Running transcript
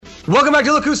Welcome back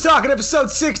to Look Who's Talking,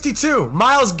 episode 62.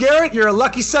 Myles Garrett, you're a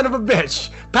lucky son of a bitch.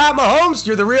 Pat Mahomes,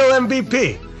 you're the real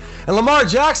MVP. And Lamar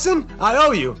Jackson, I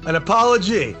owe you an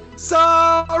apology.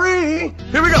 Sorry.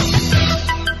 Here we go.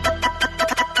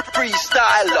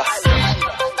 Freestyler.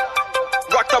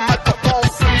 Rock the microphone.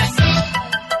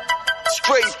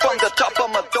 Straight from the top of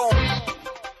my dome.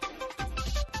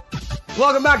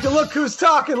 Welcome back to Look Who's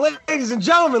Talking. Ladies and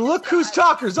gentlemen, Look Who's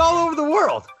Talkers all over the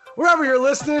world. Wherever you're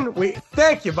listening, we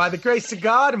thank you by the grace of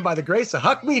God and by the grace of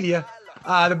Huck Media,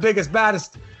 the biggest,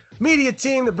 baddest media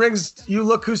team that brings you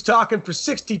Look Who's Talking for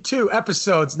 62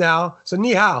 episodes now. So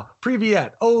ni hao,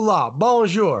 privyet, hola,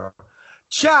 bonjour,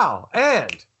 ciao,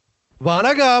 and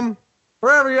Vanagam.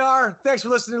 Wherever you are, thanks for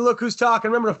listening to Look Who's Talking.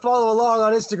 Remember to follow along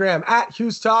on Instagram at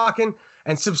Who's Talking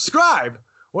and subscribe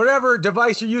whatever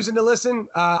device you're using to listen,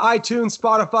 iTunes,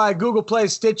 Spotify, Google Play,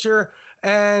 Stitcher,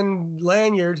 and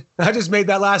Lanyard. I just made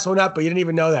that last one up, but you didn't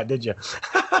even know that, did you?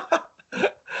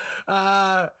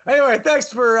 Anyway,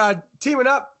 thanks for teaming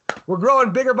up. We're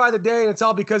growing bigger by the day, and it's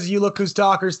all because of you Look Who's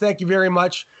Talkers. Thank you very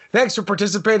much. Thanks for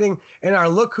participating in our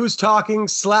Look Who's Talking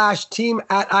 / Team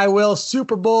at I Will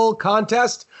Super Bowl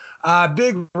contest.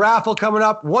 Big raffle coming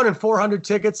up. 1 in 400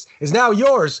 tickets is now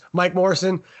yours, Mike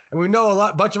Morrison. And we know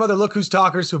a bunch of other Look Who's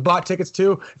Talkers who bought tickets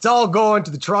too. It's all going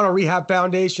to the Toronto Rehab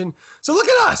Foundation. So look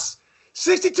at us,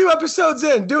 62 episodes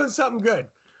in, doing something good.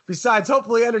 Besides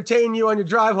hopefully entertaining you on your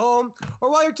drive home or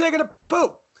while you're taking a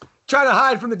poop, trying to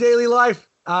hide from the daily life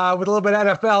with a little bit of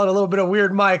NFL and a little bit of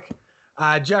Weird Mike,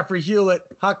 Jeffrey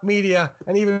Hewlett, Huck Media,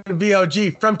 and even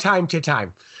VOG from time to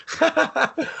time.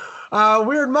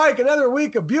 Weird Mike, another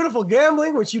week of beautiful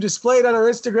gambling, which you displayed on our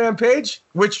Instagram page,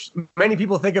 which many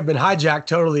people think have been hijacked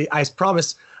totally. I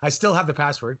promise I still have the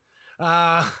password.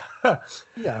 Yeah,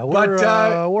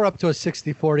 we're up to a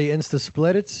 60-40 Insta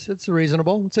split. It's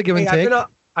reasonable. It's a give and take.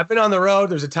 I've been on the road.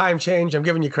 There's a time change. I'm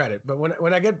giving you credit. But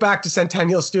when I get back to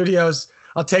Centennial Studios,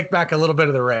 I'll take back a little bit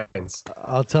of the reins.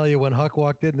 I'll tell you, when Huck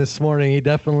walked in this morning, he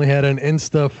definitely had an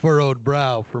Insta furrowed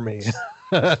brow for me.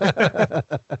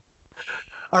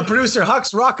 Our producer,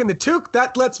 Huck's rocking the toque.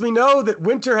 That lets me know that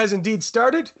winter has indeed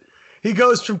started. He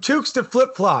goes from toques to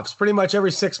flip-flops pretty much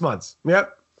every 6 months.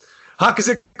 Yep. Huck, is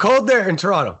it cold there in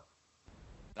Toronto?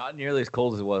 Not nearly as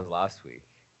cold as it was last week.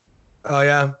 Oh,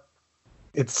 yeah.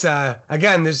 It's,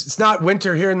 again, it's not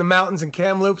winter here in the mountains and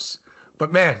Kamloops,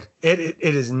 but, man, it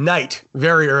is night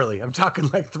very early. I'm talking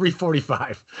like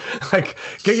 3:45. Like,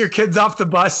 get your kids off the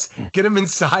bus, get them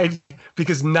inside,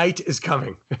 because night is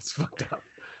coming. It's fucked up.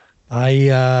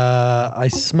 I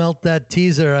smelt that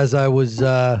teaser as I was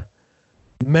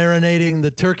marinating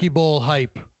the Turkey Bowl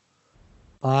hype.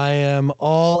 I am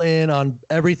all in on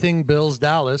everything Bills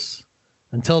Dallas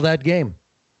until that game.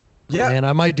 Yeah. And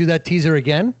I might do that teaser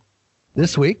again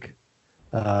this week.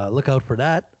 Look out for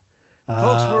that.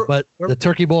 Folks, but the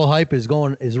Turkey Bowl hype is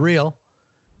real.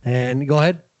 And go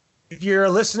ahead. If you're a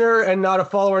listener and not a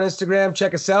follower on Instagram,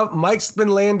 check us out. Mike's been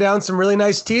laying down some really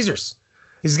nice teasers.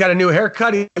 He's got a new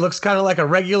haircut. He looks kind of like a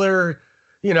regular,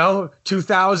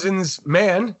 2000s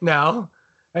man now.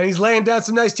 And he's laying down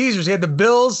some nice teasers. He had the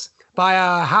Bills by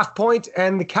a half point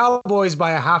and the Cowboys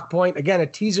by a half point. Again, a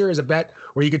teaser is a bet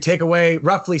where you could take away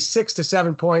roughly 6 to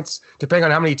 7 points, depending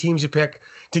on how many teams you pick,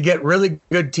 to get really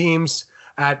good teams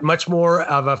at much more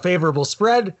of a favorable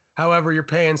spread. However, you're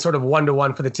paying sort of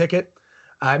 1-to-1 for the ticket.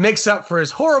 It makes up for his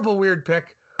horrible weird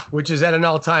pick, which is at an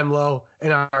all-time low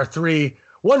in our 3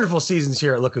 wonderful seasons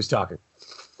here at Look Who's Talking.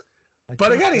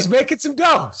 But again, he's making some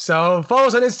dough. So follow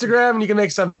us on Instagram and you can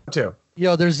make some too.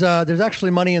 Yo, there's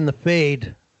actually money in the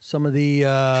fade. Some of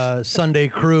the Sunday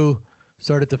crew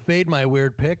started to fade my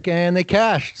weird pick and they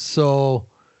cashed. So,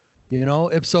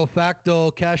 ipso facto,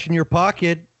 cash in your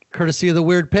pocket, courtesy of the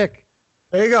weird pick.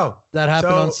 There you go. That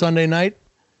happened on Sunday night.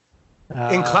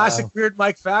 In classic Weird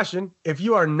Mike fashion, if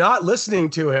you are not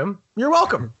listening to him, you're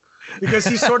welcome. Because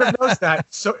he sort of knows that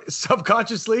so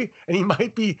subconsciously, and he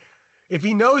might be, if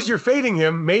he knows you're fading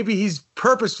him, maybe he's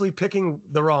purposefully picking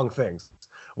the wrong things.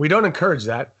 We don't encourage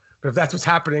that, but if that's what's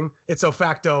happening, it's a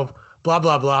facto, blah,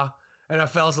 blah, blah.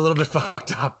 NFL's a little bit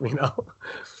fucked up,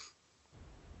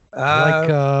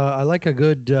 I like a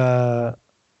good, I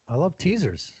love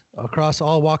teasers across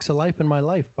all walks of life in my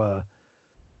life.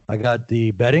 I got the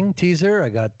betting teaser. I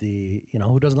got the,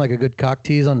 who doesn't like a good cock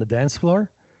tease on the dance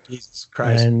floor? Jesus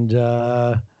Christ. And,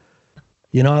 I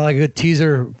like a good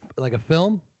teaser, like a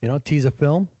film, tease a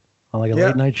film on like a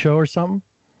late night show or something.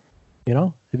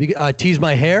 If you tease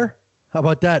my hair, how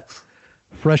about that?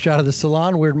 Fresh out of the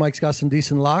salon, Weird Mike's got some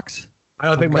decent locks. I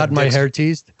don't think my hair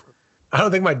teased. I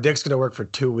don't think my dick's going to work for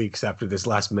 2 weeks after this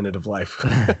last minute of life.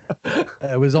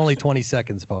 It was only 20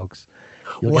 seconds, folks.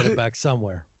 You'll get it back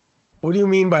somewhere. What do you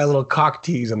mean by a little cock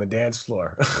tease on the dance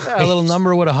floor? Yeah, a little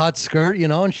number with a hot skirt,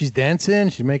 and she's dancing.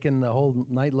 She's making the whole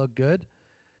night look good.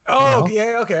 Oh,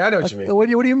 yeah, okay. I know what you mean.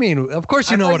 What do you mean? Of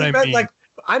course you know what I mean.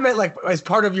 I meant like as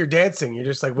part of your dancing. You're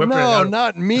just like whipping it No, out.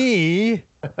 not me.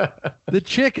 The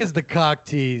chick is the cock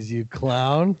tease, you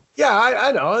clown. Yeah,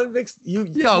 I know. It makes you.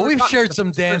 Yo, we've shared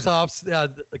some dance-offs,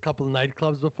 a couple of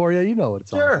nightclubs before. Yeah, you know what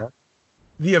it's all about.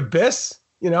 The Abyss,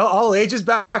 all ages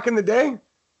back in the day.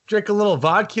 Drink a little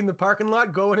vodka in the parking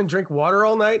lot, go in and drink water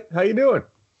all night. How you doing?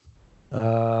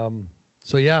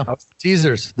 So yeah,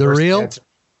 teasers. They're real. Dancer.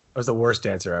 I was the worst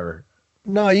dancer ever.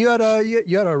 No, you had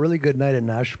a really good night in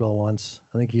Nashville once.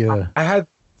 I think you. I had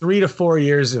 3 to 4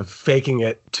 years of faking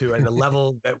it to a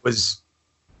level that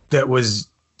was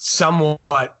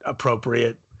somewhat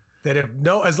appropriate. That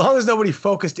as long as nobody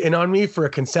focused in on me for a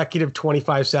consecutive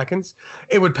 25 seconds,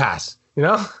 it would pass.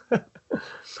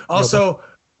 Also,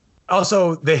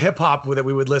 the hip hop that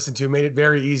we would listen to made it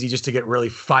very easy just to get really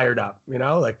fired up.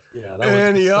 That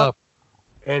was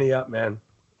Annie up, man,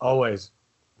 always.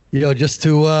 Just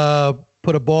to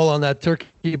put a ball on that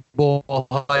turkey ball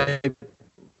hype,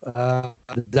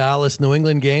 the Dallas New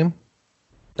England game.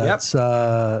 That's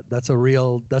a match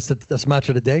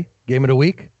of the day, game of the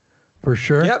week, for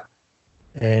sure. Yep.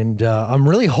 And I'm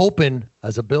really hoping,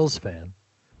 as a Bills fan,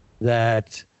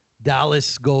 that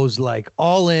Dallas goes like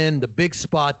all in, the big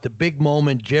spot, the big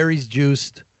moment. Jerry's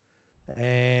juiced,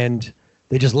 and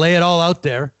they just lay it all out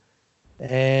there.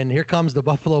 And here comes the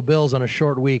Buffalo Bills on a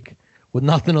short week with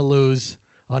nothing to lose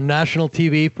on national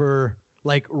TV, for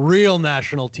like real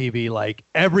national TV, like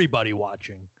everybody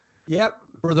watching. Yep.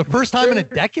 For the first time in a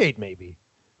decade, maybe.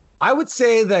 I would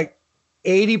say that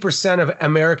 80% of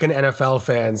American NFL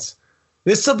fans,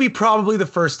 this will be probably the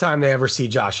first time they ever see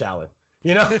Josh Allen.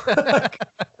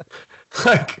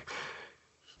 Like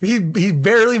he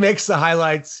barely makes the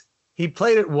highlights. He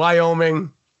played at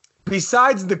Wyoming.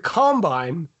 Besides the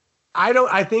combine,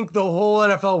 I think the whole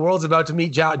NFL world's about to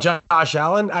meet Josh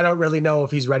Allen. I don't really know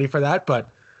if he's ready for that, but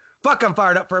fuck, I'm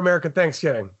fired up for American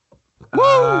Thanksgiving.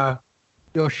 Woo!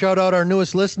 Shout out our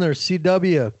newest listener,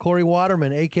 CW, Corey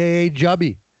Waterman, a.k.a.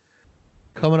 Jubby.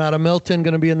 Coming out of Milton,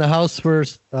 going to be in the house for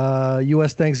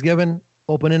U.S. Thanksgiving.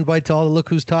 Open invite to all the Look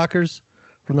Who's Talkers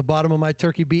from the bottom of my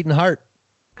turkey-beaten heart.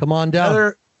 Come on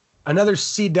down. Another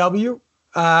CW,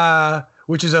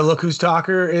 which is a Look Who's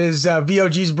Talker, is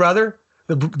VOG's brother.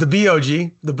 The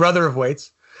BOG, the brother of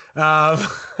weights.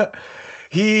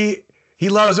 He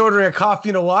loves ordering a coffee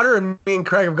and a water, and me and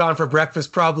Craig have gone for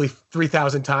breakfast probably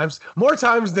 3,000 times. More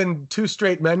times than two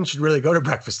straight men should really go to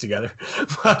breakfast together.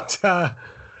 But a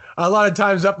lot of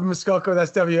times up in Muskoka with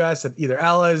SWS at either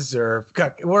Ella's or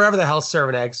wherever the hell's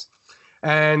serving eggs.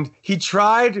 And he's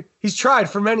tried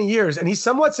for many years, and he's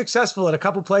somewhat successful at a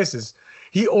couple places.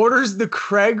 He orders the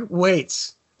Craig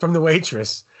weights from the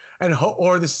waitress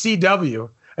or the CW,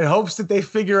 and hopes that they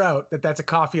figure out that that's a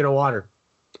coffee and a water.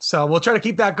 So we'll try to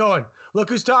keep that going. Look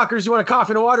Who's Talkers, you want a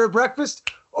coffee and a water at breakfast?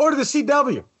 Order the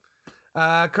CW.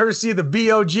 Courtesy of the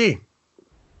BOG,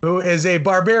 who is a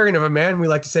barbarian of a man. We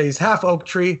like to say he's half oak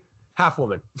tree, half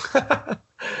woman.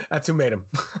 That's who made him.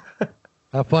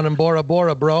 Have fun in Bora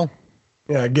Bora, bro.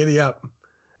 Yeah, giddy up.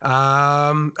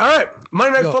 All right,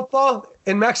 Monday Night Football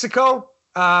in Mexico.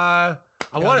 I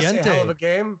want to say hell of a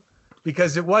game,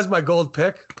 because it was my gold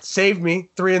pick. Saved me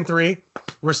 3-3.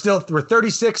 We're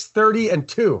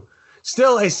 36-30-2.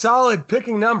 Still a solid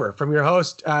picking number from your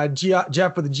host,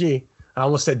 Jeff with a G. I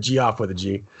almost said G off with a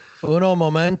G. Uno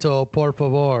momento, por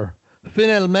favor.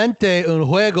 Finalmente un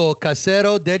juego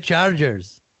casero de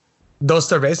Chargers. Dos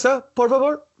cerveza, por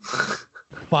favor.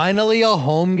 Finally a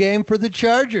home game for the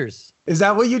Chargers. Is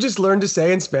that what you just learned to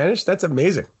say in Spanish? That's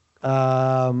amazing.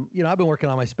 I've been working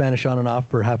on my Spanish on and off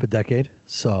for half a decade.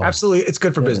 So absolutely, it's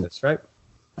good for business, right?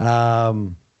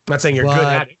 Not saying you're good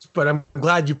at it, but I'm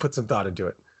glad you put some thought into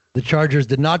it. The Chargers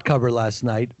did not cover last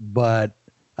night, but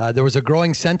there was a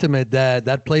growing sentiment that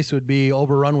that place would be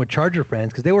overrun with Charger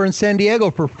fans, because they were in San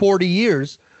Diego for 40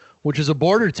 years, which is a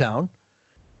border town.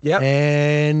 Yeah,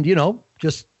 and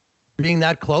just being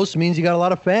that close means you got a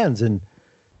lot of fans. And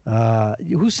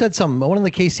who said something? One of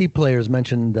the KC players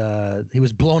mentioned he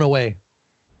was blown away.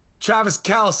 Travis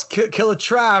Kelce, Killer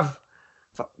Trav,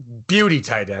 beauty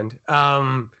tight end.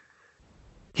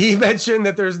 He mentioned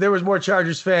that there was more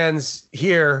Chargers fans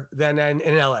here than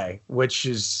in LA, which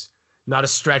is not a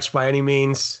stretch by any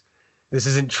means. This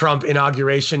isn't Trump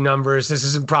inauguration numbers. This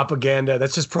isn't propaganda.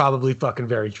 That's just probably fucking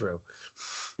very true.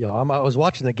 I was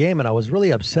watching the game, and I was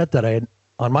really upset that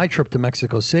on my trip to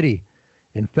Mexico City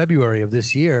in February of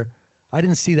this year, I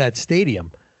didn't see that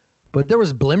stadium, but there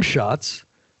was blimp shots.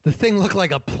 The thing looked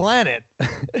like a planet.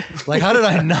 Like, how did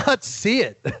I not see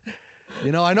it?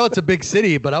 You know, I know it's a big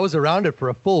city, but I was around it for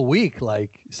a full week.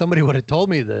 Like, somebody would have told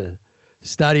me the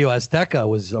Stadio Azteca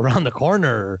was around the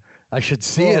corner, or I should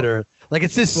see it, or like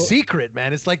it's this secret,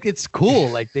 man. It's like, it's cool.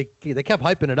 Like they kept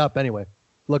hyping it up anyway.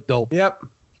 Look dope. Yep.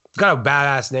 It's got a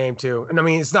badass name too. And I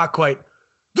mean, it's not quite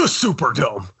the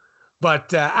Superdome, but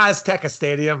Azteca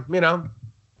Stadium, you know.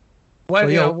 When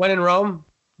in Rome,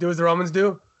 do as the Romans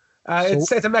do.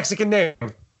 It's a Mexican name.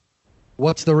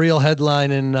 What's the real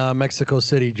headline in Mexico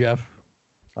City, Jeff?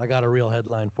 I got a real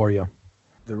headline for you.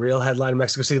 The real headline in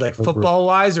Mexico City, like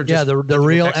football-wise? Or just the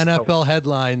real NFL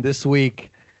headline this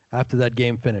week after that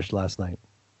game finished last night.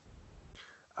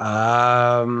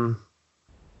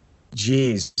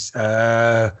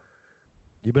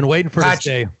 You've been waiting for this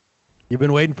day. You've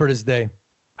been waiting for this day.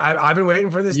 I've been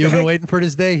waiting for this day. You've been waiting for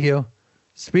this day, Hugh.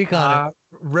 Speak on it.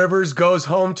 Rivers goes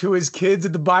home to his kids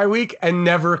at the bye week and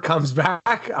never comes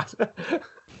back.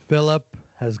 Philip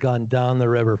has gone down the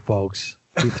river, folks.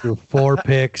 He threw 4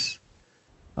 picks.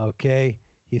 Okay.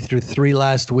 He threw 3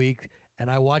 last week. And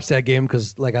I watched that game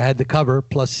because, like, I had the cover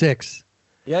 +6.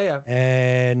 Yeah.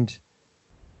 And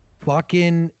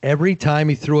fucking every time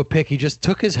he threw a pick, he just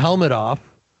took his helmet off.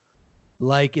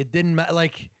 Like, it didn't matter.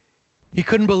 Like, he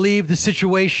couldn't believe the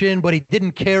situation, but he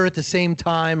didn't care at the same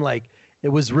time. Like, it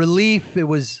was relief. It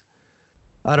was,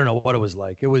 I don't know what it was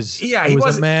like. It was, Yeah, he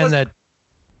wasn't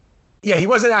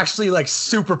actually like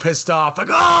super pissed off. Like,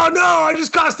 oh no, I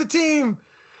just cost the team.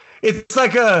 It's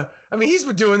like he's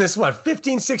been doing this,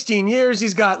 15, 16 years.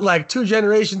 He's got like 2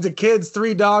 generations of kids,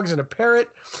 3 dogs and a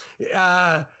parrot.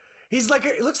 He's like,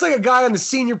 it looks like a guy on the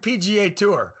senior PGA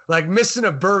tour, like missing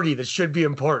a birdie that should be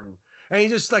important. And he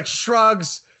just like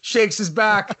shrugs, shakes his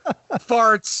back,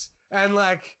 farts. And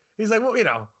like, he's like, well, you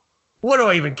know, what do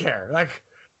I even care? Like,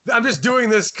 I'm just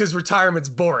doing this because retirement's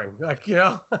boring. Like, you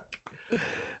know?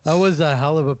 That was a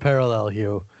hell of a parallel,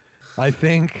 Hugh. I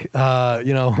think, me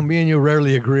and you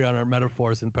rarely agree on our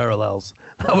metaphors and parallels.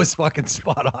 That was fucking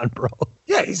spot on, bro.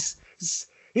 Yeah, he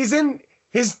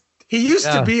used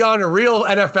to be on a real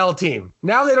NFL team.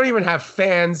 Now they don't even have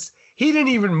fans. He didn't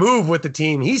even move with the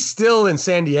team. He's still in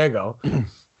San Diego.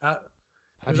 Have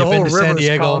you been to San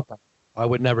Diego? I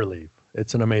would never leave.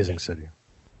 It's an amazing city.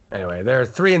 Anyway, they're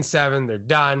 3-7. They're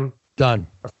done.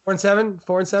 4-7.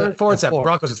 4-7. 4-7.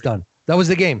 Broncos is done. That was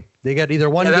the game. They got either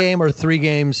one game or 3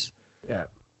 games. Yeah.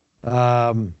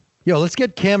 Let's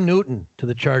get Cam Newton to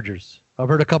the Chargers. I've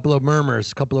heard a couple of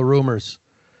murmurs, a couple of rumors.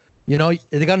 You know,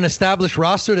 they got an established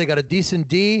roster. They got a decent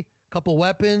D, couple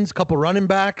weapons, couple running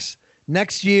backs.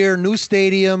 Next year, new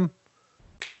stadium.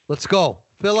 Let's go.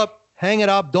 Philip, hang it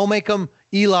up. Don't make them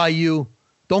Eli you.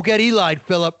 Don't get Eli'd,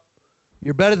 Philip.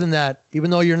 You're better than that,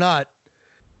 even though you're not.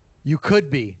 You could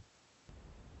be.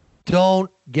 Don't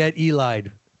get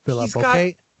Eli'd, Philip,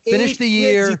 okay? Finish the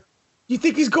year. You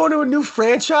think he's going to a new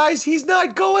franchise? He's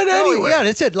not going anywhere. Yeah,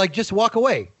 that's it. Like, just walk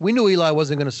away. We knew Eli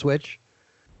wasn't going to switch.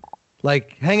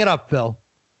 Like, hang it up, Phil.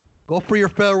 Go for your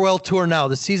farewell tour now.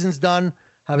 The season's done.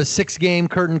 Have a 6-game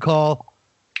curtain call.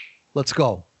 Let's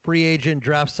go. Free agent,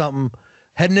 draft something.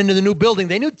 Heading into the new building.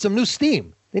 They need some new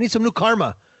steam. They need some new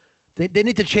karma. They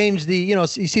need to change the, you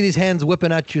see these hands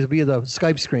whipping at you via the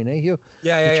Skype screen, eh, Hugh?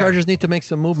 Yeah. The Chargers need to make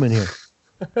some movement here.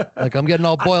 Like, I'm getting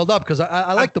all boiled up because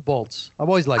I like the Bolts. I've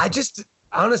always liked them.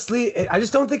 Honestly, I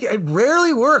just don't think it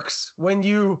rarely works when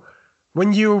you're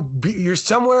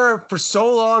somewhere for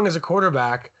so long as a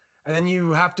quarterback and then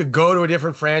you have to go to a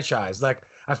different franchise. Like,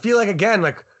 I feel like, again,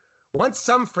 like once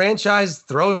some franchise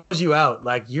throws you out,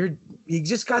 like you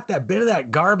just got that bit of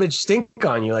that garbage stink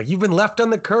on you. Like, you've been left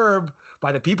on the curb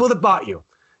by the people that bought you.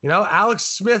 You know, Alex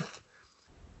Smith,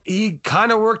 he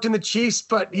kind of worked in the Chiefs,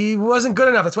 but he wasn't good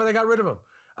enough. That's why they got rid of him.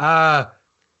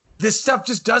 This stuff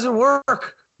just doesn't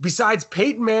work. Besides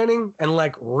Peyton Manning and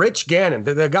like Rich Gannon,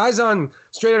 the guys on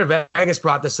Straight Outta Vegas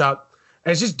brought this up,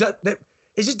 and it just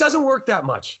doesn't work that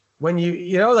much. When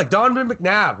like Donovan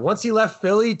McNabb, once he left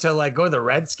Philly to like go to the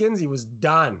Redskins, he was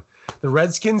done. The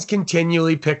Redskins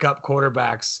continually pick up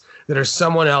quarterbacks that are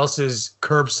someone else's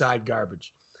curbside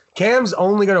garbage. Cam's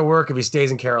only going to work if he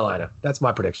stays in Carolina. That's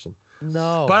my prediction.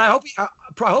 No, but I hope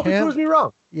he proves me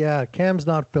wrong. Yeah, Cam's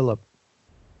not Philip.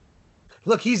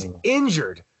 Look, he's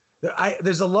injured.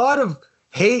 There's a lot of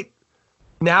hate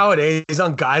nowadays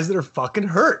on guys that are fucking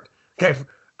hurt. Okay,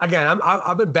 again,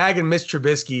 I've been bagging Mitch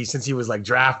Trubisky since he was like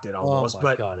drafted almost. Oh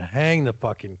my God, hang the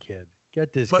fucking kid.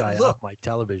 Get this guy off my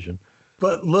television.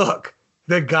 But look,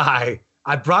 the guy.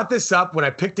 I brought this up when I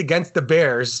picked against the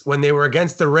Bears when they were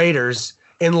against the Raiders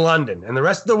in London, and the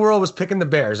rest of the world was picking the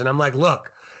Bears. And I'm like,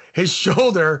 look, his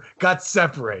shoulder got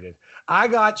separated. I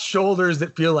got shoulders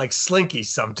that feel like slinkies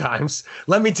sometimes.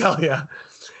 Let me tell you,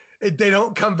 they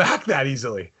don't come back that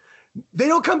easily. They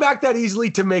don't come back that easily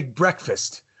to make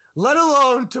breakfast, let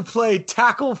alone to play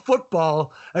tackle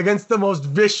football against the most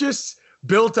vicious,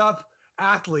 built-up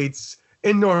athletes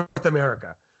in North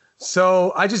America.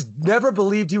 So I just never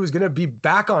believed he was going to be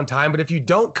back on time. But if you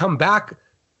don't come back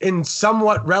in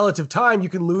somewhat relative time, you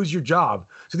can lose your job.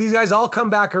 So these guys all come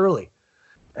back early.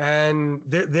 And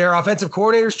their offensive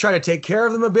coordinators try to take care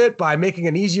of them a bit by making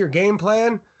an easier game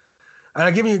plan. And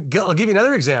I'll give you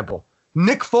another example.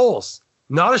 Nick Foles,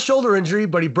 not a shoulder injury,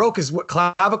 but he broke his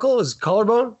clavicle, his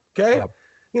collarbone. Okay.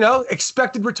 Yep.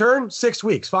 Expected return, 6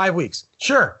 weeks, 5 weeks.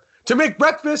 Sure. To make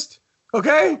breakfast.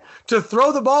 Okay. To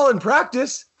throw the ball in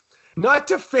practice, not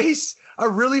to face a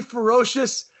really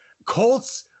ferocious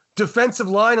Colts defensive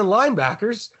line and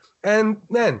linebackers. And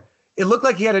man, it looked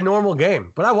like he had a normal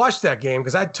game. But I watched that game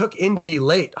because I took Indy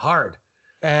late hard.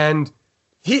 And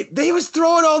he was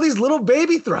throwing all these little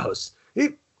baby throws.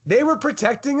 They were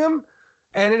protecting him.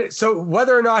 And so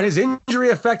whether or not his injury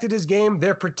affected his game,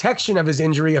 their protection of his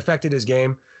injury affected his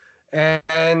game.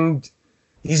 And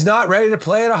he's not ready to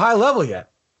play at a high level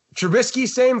yet. Trubisky,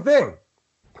 same thing.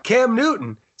 Cam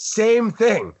Newton, same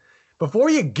thing. Before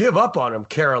you give up on him,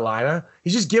 Carolina,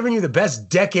 he's just giving you the best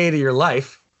decade of your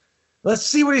life. Let's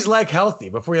see what he's like healthy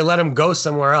before you let him go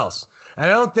somewhere else. And I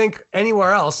don't think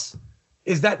anywhere else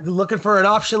is that looking for an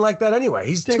option like that anyway.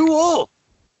 He's too old.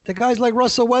 The guy's like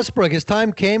Russell Westbrook. His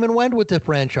time came and went with the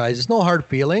franchise. There's no hard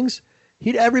feelings.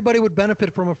 Everybody would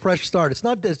benefit from a fresh start. It's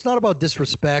not about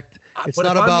disrespect. It's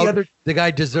not about the guy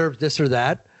deserves this or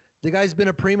that. The guy's been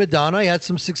a prima donna. He had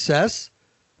some success.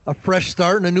 A fresh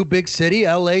start in a new big city,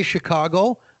 L.A.,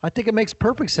 Chicago. I think it makes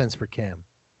perfect sense for Cam.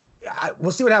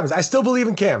 We'll see what happens. I still believe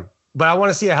in Cam, but I want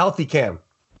to see a healthy Cam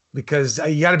because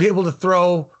you got to be able to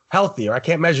throw healthy or I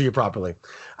can't measure you properly.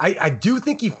 I do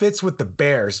think he fits with the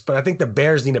Bears, but I think the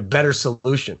Bears need a better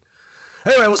solution.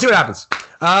 Anyway, we'll see what happens.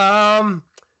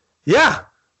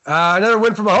 Another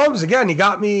win for Mahomes. Again, he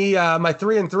got me my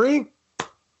 3-3.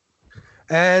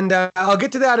 And I'll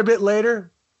get to that a bit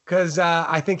later because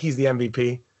I think he's the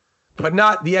MVP, but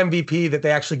not the MVP that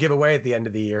they actually give away at the end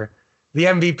of the year. The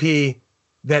MVP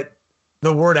that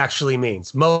the word actually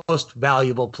means, most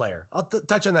valuable player. I'll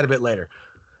touch on that a bit later.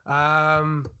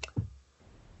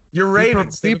 Your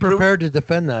Ravens. Be prepared to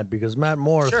defend that because Matt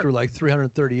Moore threw like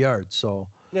 330 yards. So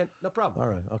yeah, no problem. All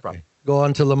right, okay. Go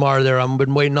on to Lamar there. I've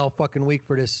been waiting all fucking week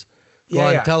for this. Go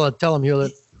on, tell him,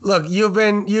 Hewlett. Look, you've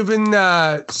been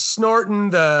snorting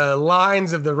the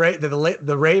lines of the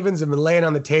Ravens have been laying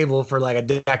on the table for like a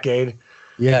decade.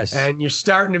 Yes, and you're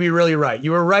starting to be really right.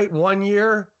 You were right 1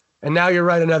 year, and now you're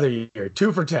right another year.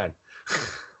 2 for 10.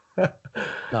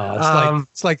 No,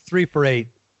 it's like 3 for 8.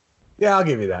 Yeah, I'll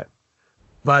give you that.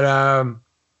 But I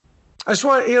just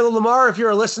want Lamar, if you're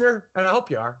a listener, and I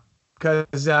hope you are,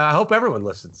 because I hope everyone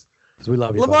listens. Because we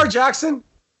love you, Lamar buddy. Jackson.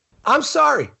 I'm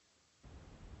sorry.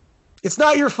 It's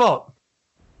not your fault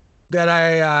that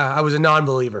I was a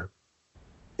non-believer.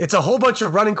 It's a whole bunch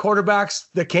of running quarterbacks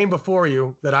that came before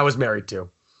you that I was married to.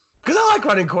 Because I like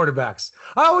running quarterbacks.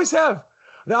 I always have.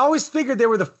 I always figured they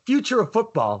were the future of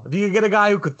football. If you could get a guy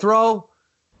who could throw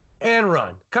and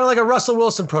run. Kind of like a Russell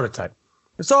Wilson prototype.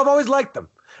 And so I've always liked them.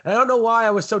 And I don't know why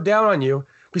I was so down on you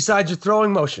besides your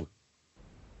throwing motion.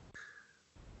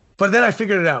 But then I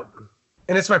figured it out.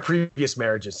 And it's my previous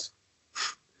marriages.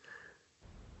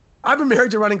 I've been married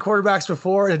to running quarterbacks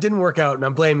before, and it didn't work out, and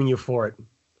I'm blaming you for it.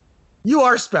 You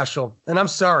are special, and I'm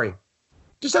sorry.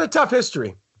 Just had a tough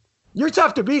history. You're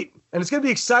tough to beat, and it's going to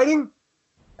be exciting,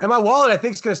 and my wallet, I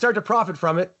think, is going to start to profit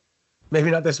from it.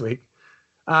 Maybe not this week.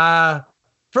 From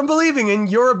believing in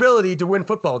your ability to win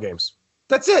football games.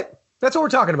 That's it. That's what we're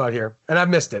talking about here, and I've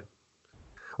missed it.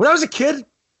 When I was a kid, and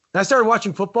I started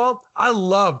watching football, I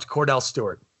loved Cordell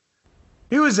Stewart.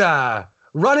 He was a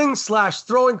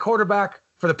running/throwing quarterback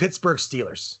for the Pittsburgh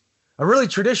Steelers, a really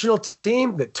traditional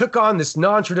team that took on this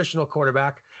non-traditional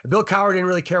quarterback. Bill Cowher didn't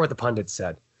really care what the pundits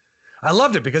said. I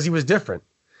loved it because he was different.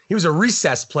 He was a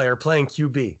recess player playing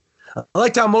QB. I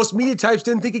liked how most media types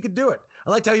didn't think he could do it.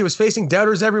 I liked how he was facing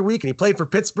doubters every week, and he played for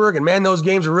Pittsburgh, and man, those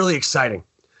games were really exciting.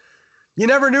 You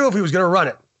never knew if he was going to run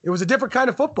it. It was a different kind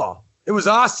of football. It was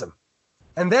awesome.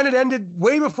 And then it ended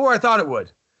way before I thought it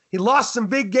would. He lost some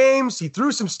big games. He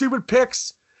threw some stupid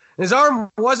picks. And his arm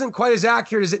wasn't quite as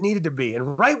accurate as it needed to be.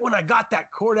 And right when I got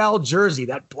that Cordell jersey,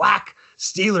 that black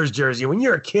Steelers jersey, when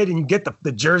you're a kid and you get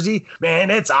the jersey, man,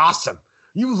 it's awesome.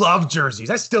 You love jerseys.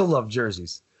 I still love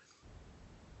jerseys.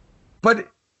 But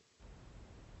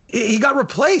he got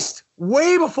replaced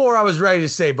way before I was ready to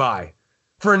say bye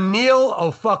for Neil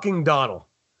O'Fucking-Donnell.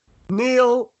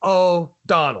 Neil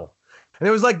O'Donnell. And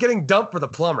it was like getting dumped for the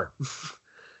plumber.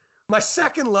 My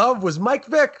second love was Mike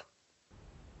Vick.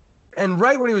 And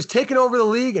right when he was taking over the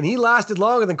league and he lasted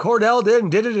longer than Cordell did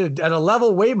and did it at a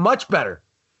level way much better,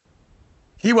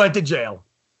 he went to jail.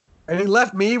 And he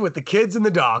left me with the kids and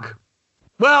the dog.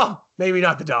 Well, maybe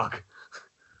not the dog.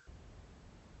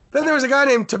 Then there was a guy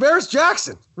named Tavares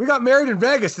Jackson. We got married in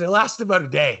Vegas and it lasted about a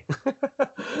day.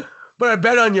 But I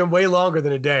bet on you way longer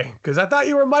than a day because I thought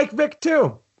you were Mike Vick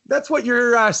too. That's what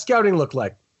your scouting looked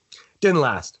like. Didn't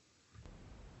last.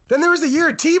 Then there was the year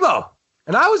of Tebow,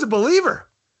 and I was a believer.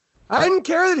 I didn't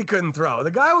care that he couldn't throw.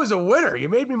 The guy was a winner. You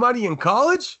made me money in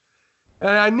college, and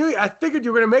I figured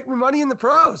you were going to make me money in the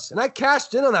pros, and I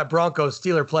cashed in on that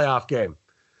Broncos-Steeler playoff game.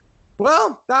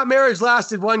 Well, that marriage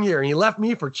lasted 1 year, and he left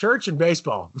me for church and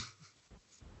baseball.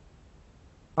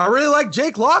 I really like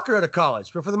Jake Locker out of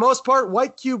college, but for the most part,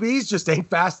 white QBs just ain't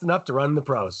fast enough to run the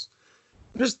pros.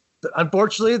 Just,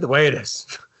 unfortunately, the way it is.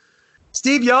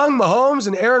 Steve Young, Mahomes,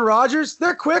 and Aaron Rodgers,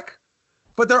 they're quick,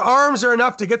 but their arms are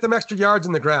enough to get them extra yards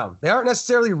on the ground. They aren't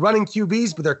necessarily running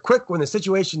QBs, but they're quick when the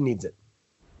situation needs it.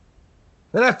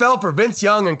 Then I fell for Vince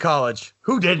Young in college.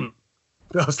 Who didn't?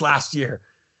 That was last year.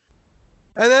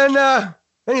 And then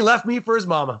he left me for his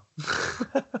mama.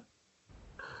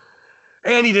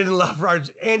 And he didn't love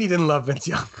Vince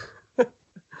Young.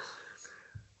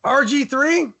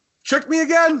 RG3 tricked me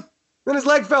again. Then his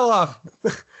leg fell off.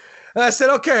 And I said,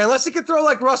 okay, unless he can throw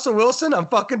like Russell Wilson, I'm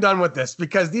fucking done with this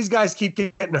because these guys keep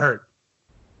getting hurt.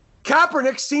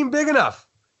 Kaepernick seemed big enough.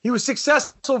 He was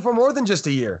successful for more than just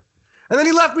a year. And then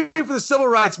he left me for the civil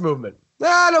rights movement.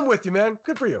 And I'm with you, man.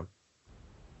 Good for you.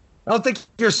 I don't think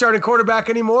you're a starting quarterback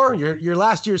anymore. Your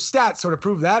last year's stats sort of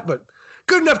prove that, but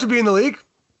good enough to be in the league.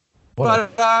 What a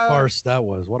farce that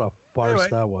was. What a farce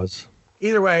that was.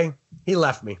 Either way, he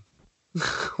left me.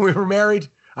 We were married.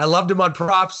 I loved him on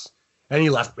props, and he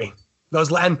left me.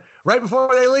 And right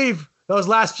before they leave, those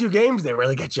last few games, they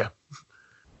really get you.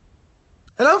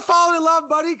 And I'm falling in love,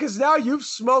 buddy, because now you've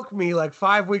smoked me like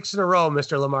 5 weeks in a row,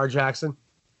 Mr. Lamar Jackson.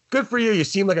 Good for you. You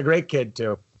seem like a great kid,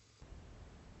 too.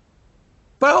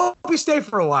 But I hope you stay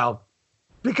for a while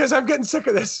because I'm getting sick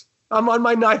of this. I'm on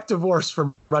my 9th divorce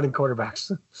from running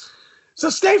quarterbacks. So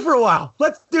stay for a while.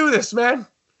 Let's do this, man.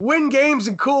 Win games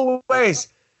in cool ways.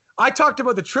 I talked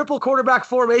about the triple quarterback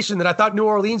formation that I thought New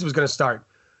Orleans was going to start.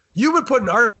 You would put an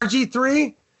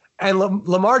RG3 and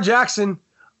Lamar Jackson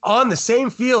on the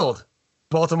same field,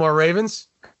 Baltimore Ravens,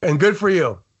 and good for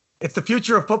you. It's the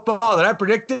future of football that I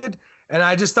predicted, and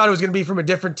I just thought it was going to be from a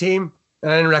different team,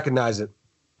 and I didn't recognize it.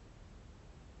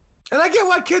 And I get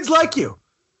why kids like you.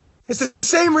 It's the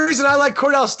same reason I liked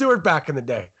Cordell Stewart back in the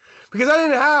day, because I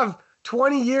didn't have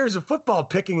 20 years of football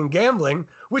picking and gambling,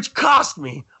 which cost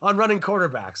me on running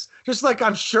quarterbacks, just like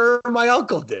I'm sure my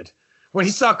uncle did when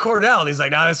he saw Cordell, and he's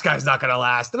like, no, this guy's not going to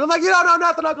last. And I'm like, you don't know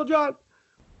nothing, Uncle John.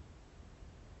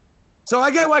 So I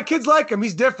get why kids like him.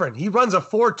 He's different. He runs a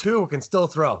 4.2 and can still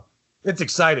throw. It's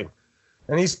exciting.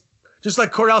 And he's just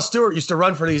like Cordell Stewart used to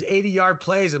run for these 80-yard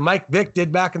plays and Mike Vick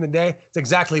did back in the day. It's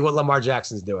exactly what Lamar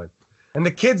Jackson's doing. And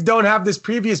the kids don't have this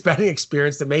previous betting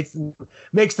experience that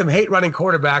makes them hate running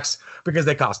quarterbacks because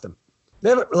they cost them.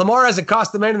 Lamar hasn't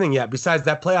cost them anything yet besides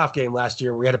that playoff game last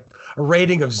year where we had a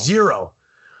rating of 0.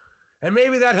 And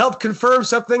maybe that helped confirm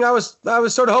something I was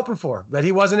sort of hoping for, that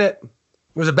he wasn't it.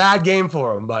 It was a bad game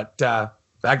for him, but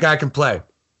that guy can play.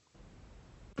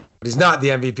 But he's not the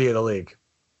MVP of the league.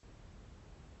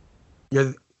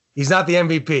 He's not the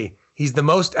MVP. He's the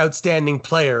most outstanding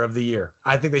player of the year.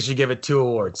 I think they should give it 2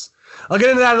 awards. I'll get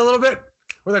into that in a little bit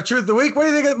with our Truth of the Week. What do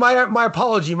you think of my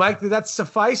apology, Mike? Did that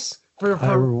suffice for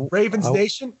Ravens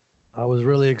Nation? I was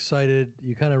really excited.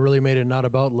 You kind of really made it not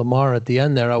about Lamar at the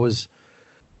end there. I was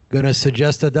going to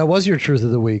suggest that was your Truth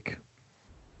of the Week.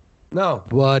 No.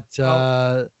 But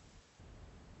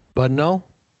no.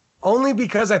 Only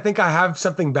because I think I have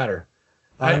something better.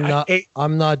 I'm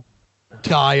not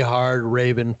diehard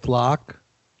Raven flock.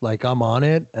 Like, I'm on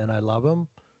it and I love him.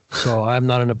 So I'm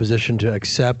not in a position to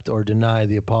accept or deny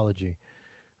the apology.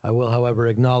 I will, however,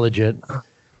 acknowledge it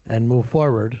and move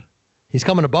forward. He's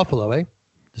coming to Buffalo, eh?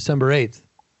 December 8th.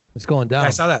 It's going down.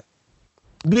 I saw that.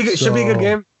 Should be a good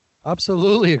game.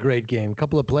 Absolutely a great game.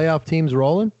 Couple of playoff teams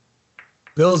rolling.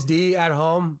 Bills D at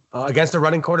home against a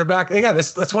running quarterback. And yeah,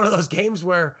 that's one of those games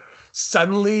where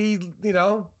suddenly,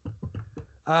 the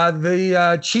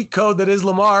cheat code that is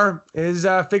Lamar is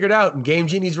figured out and Game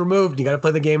Genie's removed. You got to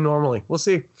play the game normally. We'll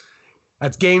see.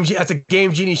 That's a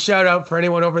Game Genie shout out for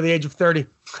anyone over the age of 30.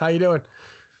 How you doing?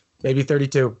 Maybe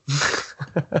 32.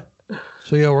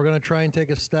 So yeah, we're gonna try and take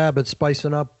a stab at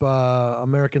spicing up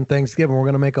American Thanksgiving. We're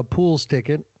gonna make a pools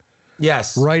ticket.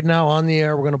 Yes. Right now on the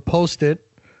air, we're gonna post it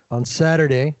on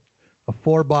Saturday, a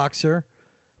 4-boxer,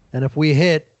 and if we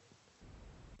hit,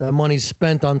 that money's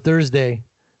spent on Thursday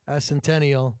at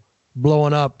Centennial,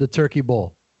 blowing up the Turkey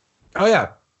Bowl. Oh yeah,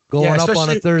 going up on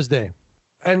a Thursday.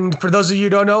 And for those of you who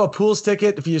don't know, a pools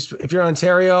ticket, if you're in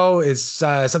Ontario, is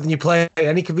something you play at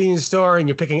any convenience store, and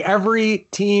you're picking every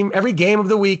team, every game of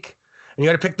the week, and you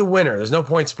got to pick the winner. There's no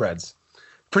point spreads.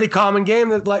 Pretty common game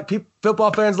that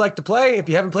football fans like to play. If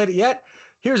you haven't played it yet,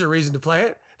 here's a reason to play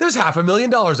it. There's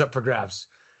 $500,000 up for grabs,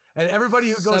 and everybody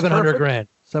who goes $700,000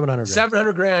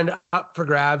 $700,000 up for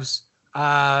grabs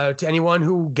to anyone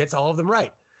who gets all of them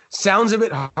right. Sounds a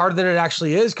bit harder than it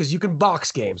actually is because you can box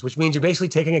games, which means you're basically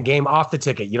taking a game off the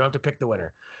ticket. You don't have to pick the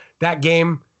winner. That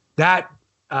game, that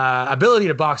ability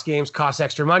to box games costs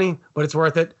extra money, but it's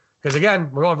worth it because,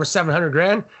 again, we're going for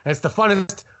 $700,000, and it's the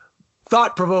funnest,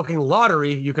 thought-provoking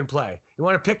lottery you can play. You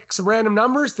want to pick some random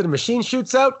numbers that a machine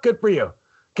shoots out? Good for you.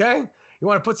 Okay? You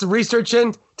want to put some research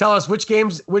in? Tell us which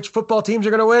football teams are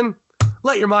going to win?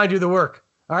 Let your mind do the work.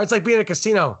 All right? It's like being in a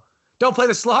casino. Don't play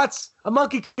the slots. A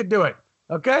monkey could do it.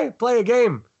 Okay? Play a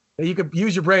game that you could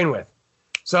use your brain with.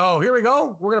 So here we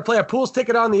go. We're going to play a pools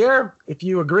ticket on the air. If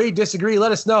you agree, disagree,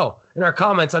 let us know in our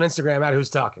comments on Instagram at Who's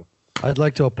Talking. I'd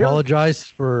like to apologize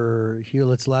for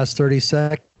Hewlett's last 30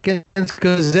 seconds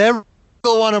because every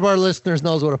one of our listeners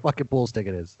knows what a fucking pools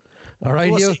ticket is. All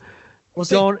right, Hugh?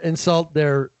 Don't insult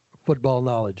their football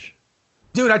knowledge.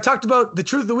 Dude, I talked about the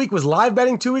truth of the week was live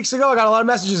betting 2 weeks ago. I got a lot of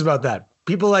messages about that.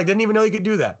 People didn't even know you could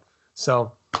do that.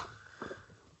 So...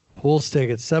 pools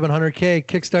tickets, $700K,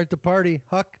 kickstart the party.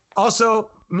 Huck.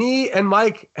 Also, me and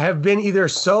Mike have been either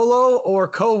solo or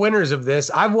co-winners of this.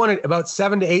 I've won it about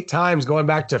 7 to 8 times going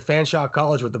back to Fanshawe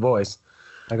College with the boys.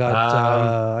 I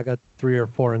got 3 or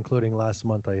 4, including last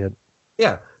month I hit.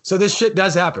 Yeah, so this shit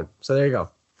does happen. So there you go.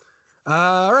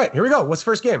 All right, here we go. What's the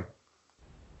first game?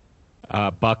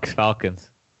 Bucks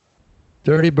Falcons.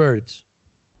 Dirty Birds.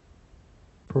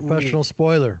 Professional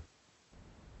spoiler.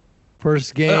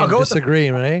 First game,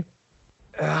 disagreeing, right?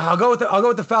 I'll go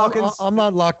with the Falcons. I'm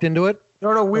not locked into it. They're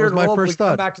on a weird my roll. first thought.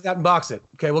 Come back to that and box it.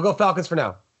 Okay, we'll go Falcons for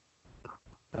now.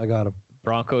 I got him.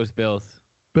 Broncos Bills.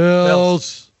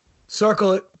 Bills.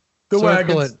 Circle it. The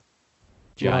Circle wagons. it.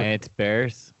 Giants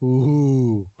Bears.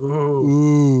 Ooh.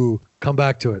 Come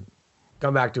back to it.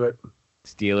 Come back to it.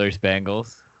 Steelers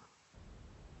Bengals.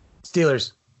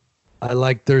 Steelers. I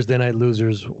like Thursday night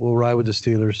losers. We'll ride with the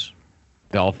Steelers.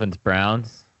 Dolphins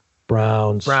Browns.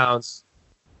 Browns.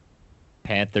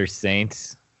 Panthers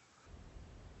Saints.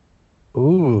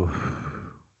 Ooh.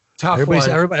 Tough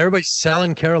everybody's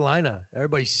selling Carolina.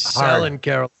 Everybody's selling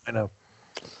Carolina.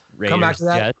 Raiders Come back to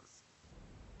that. Jets.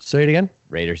 Say it again.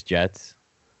 Raiders Jets.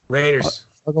 Raiders.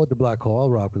 I'll go with the black hole.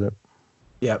 I'll rock with it.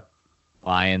 Yep.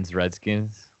 Lions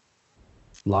Redskins.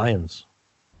 Lions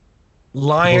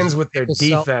with their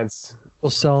defense.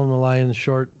 We'll sell the Lions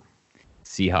short.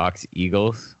 Seahawks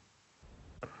Eagles.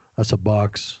 That's a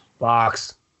box.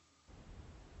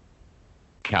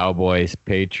 Cowboys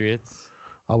Patriots.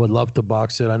 I would love to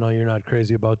box it. I know you're not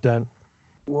crazy about that.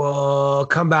 Well,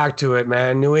 come back to it,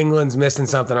 man. New England's missing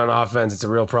something on offense. It's a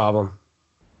real problem.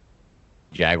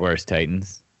 Jaguars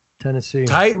Titans. Tennessee.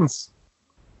 Titans.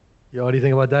 Yo, what do you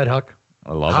think about that, Huck?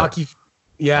 I love Hockey. it.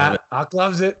 Yeah, Huck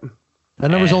loves it.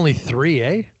 That number's only 3,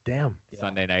 eh? Damn.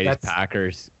 Sunday night is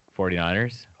Packers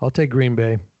 49ers. I'll take Green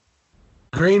Bay.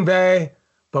 Green Bay,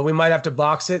 but we might have to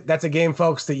box it. That's a game,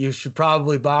 folks, that you should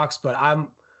probably box, but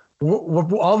I'll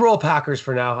roll Packers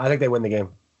for now. I think they win the game.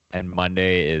 And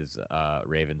Monday is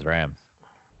Ravens Rams.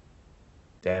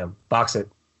 Damn. Box it.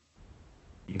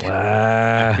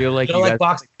 I feel like you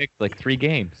guys picked like 3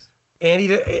 games. Andy,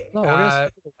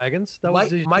 wagons. That was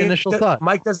the initial thought.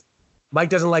 Mike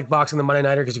doesn't like boxing the Monday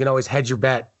Nighter because you can always hedge your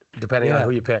bet depending on who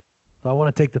you pick. So I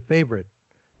want to take the favorite,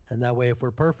 and that way, if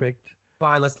we're perfect,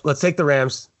 fine. Let's take the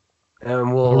Rams,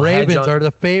 and we'll. The Ravens are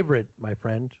the favorite, my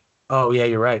friend. Oh yeah,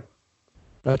 you're right.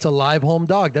 That's a live home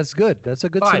dog. That's good. That's a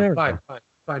good scenario.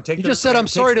 Fine. You just said I'm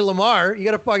sorry to Lamar.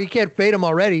 You can't fade him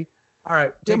already. All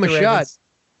right, give him a shot.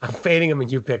 I'm fading him,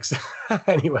 and you picks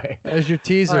anyway. There's your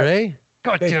teaser, eh?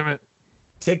 God damn it.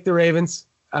 Take the Ravens.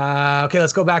 Okay,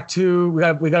 let's go back to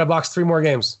we got to box 3 more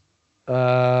games.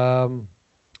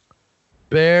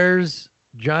 Bears,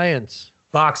 Giants.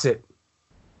 Box it.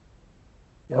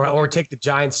 Or take the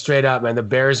Giants straight up, man. The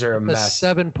Bears are a mess.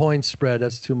 7-point spread.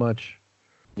 That's too much.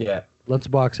 Yeah. Let's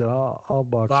box it. I'll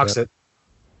box it.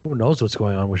 Who knows what's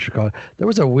going on with Chicago? There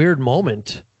was a weird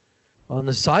moment on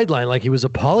the sideline, like he was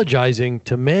apologizing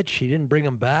to Mitch. He didn't bring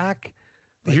him back.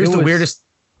 Like Here's the weirdest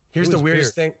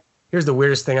thing. Here's the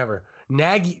weirdest thing ever.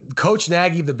 Coach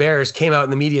Nagy of the Bears came out in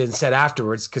the media and said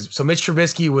afterwards, so Mitch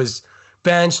Trubisky was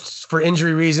benched for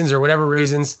injury reasons or whatever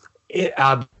reasons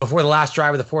before the last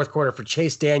drive of the fourth quarter for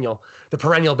Chase Daniel, the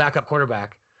perennial backup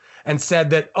quarterback. and said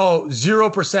that,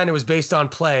 0% it was based on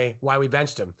play, why we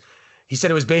benched him. He said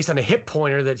it was based on a hip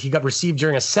pointer that he got received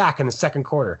during a sack in the second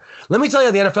quarter. Let me tell you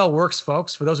how the NFL works,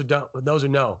 folks, for those who don't, those who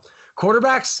know.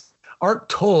 Quarterbacks aren't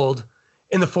told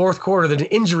in the fourth quarter that an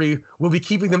injury will be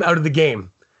keeping them out of the game.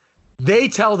 They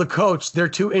tell the coach they're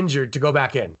too injured to go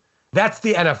back in. That's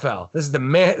the NFL. This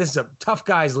is a tough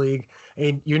guys league,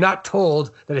 and you're not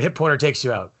told that a hip pointer takes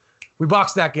you out. We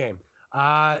boxed that game.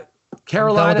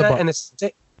 Carolina and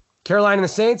the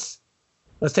Saints.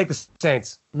 Let's take the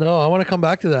Saints. No, I want to come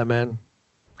back to that, man.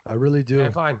 I really do.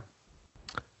 Okay, fine.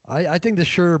 I think the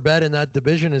sure bet in that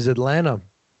division is Atlanta.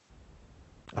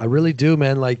 I really do,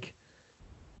 man. Like,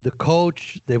 the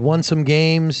coach, they've won some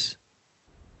games.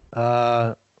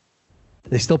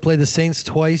 They still play the Saints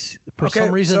twice. For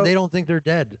some reason, they don't think they're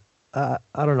dead. I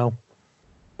don't know.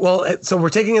 Well, so we're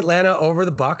taking Atlanta over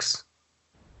the Bucks,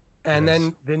 and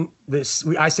then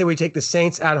I say we take the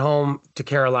Saints at home to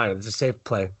Carolina. It's a safe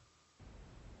play.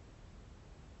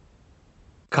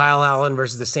 Kyle Allen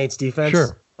versus the Saints defense.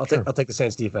 Sure. I'll take the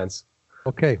Saints defense.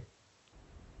 Okay.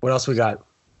 What else we got?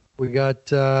 We got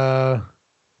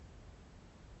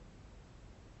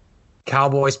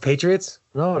Cowboys Patriots.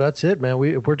 No, that's it, man.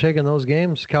 If we're taking those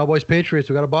games, Cowboys Patriots,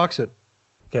 we got to box it.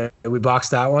 Okay, we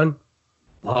boxed that one.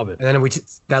 Love it. And then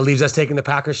that leaves us taking the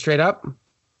Packers straight up.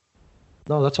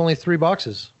 No, that's only 3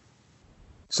 boxes.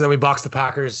 So then we box the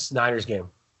Packers-Niners game.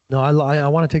 No, I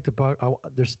want to take the box.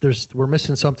 We're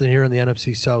missing something here in the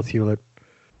NFC South, Hewlett.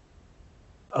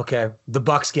 Okay, the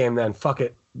Bucks game then. Fuck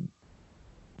it.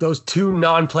 Those 2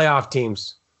 non-playoff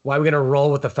teams. Why are we gonna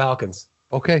roll with the Falcons?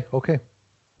 Okay.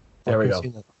 There we go.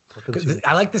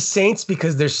 I like the Saints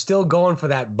because they're still going for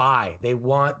that bye. They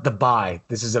want the bye.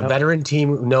 This is a veteran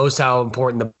team who knows how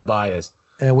important the bye is.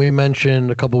 And we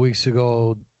mentioned a couple weeks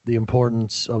ago the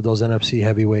importance of those NFC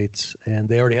heavyweights, and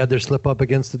they already had their slip up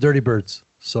against the Dirty Birds.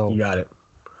 So you got it.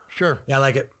 Sure. Yeah, I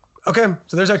like it. Okay,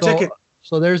 so there's our ticket.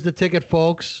 So there's the ticket,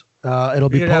 folks. It'll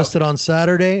be posted on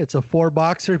Saturday. It's a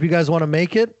 4-boxer. If you guys want to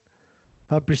make it,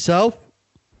 help yourself.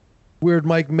 Weird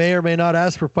Mike may or may not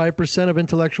ask for 5% of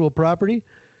intellectual property.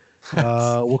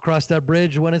 We'll cross that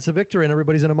bridge when it's a victory and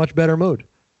everybody's in a much better mood.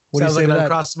 Sounds like an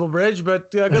uncrossable bridge, but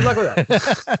good luck with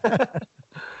that.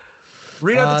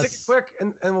 Read out the ticket quick,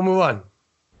 and we'll move on.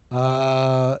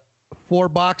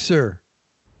 4-boxer.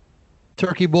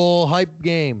 Turkey Bowl hype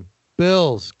game.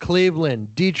 Bills,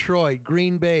 Cleveland, Detroit,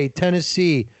 Green Bay,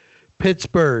 Tennessee,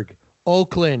 Pittsburgh,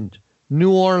 Oakland,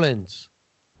 New Orleans,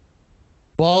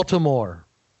 Baltimore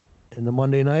in the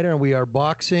Monday Nighter. And we are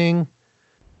boxing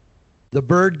the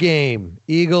Bird game.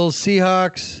 Eagles,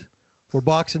 Seahawks. We're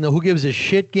boxing the Who Gives a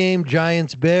Shit game.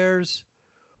 Giants, Bears.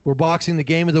 We're boxing the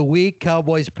game of the week.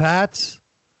 Cowboys, Pats.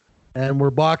 And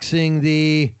we're boxing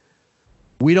the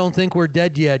We Don't Think We're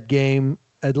Dead Yet game.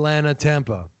 Atlanta,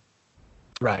 Tampa.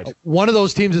 Right. One of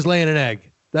those teams is laying an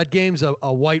egg. That game's a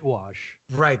whitewash.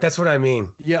 Right. That's what I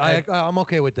mean. Yeah, I'm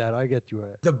okay with that. I get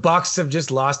you. The Bucks have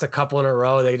just lost a couple in a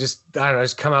row. They just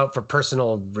come out for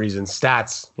personal reasons,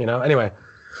 stats, Anyway.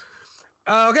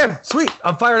 Okay, sweet.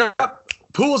 I'm fired up.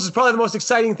 Pools is probably the most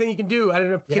exciting thing you can do at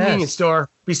a convenience store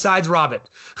besides rob it.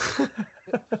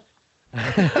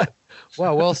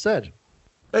 Wow, well said.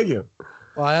 Thank you.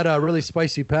 Well, I had a really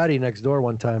spicy patty next door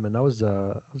one time, and that was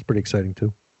pretty exciting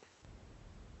too.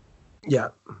 Yeah.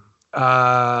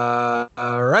 All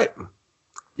right.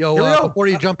 Yo, before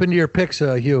you jump into your picks,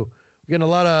 Hugh, we're getting a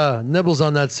lot of nibbles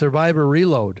on that Survivor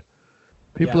Reload.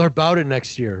 People are about it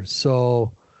next year,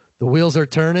 so the wheels are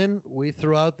turning. We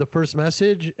threw out the first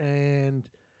message, and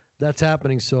that's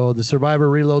happening. So the Survivor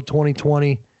Reload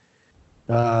 2020,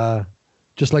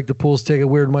 just like the Pools ticket,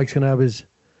 Weird Mike's gonna have his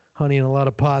honey in a lot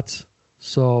of pots.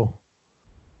 So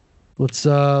let's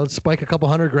spike a couple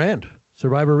 $100,000.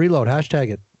 Survivor Reload, hashtag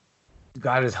it.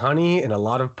 Got his honey in a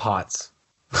lot of pots.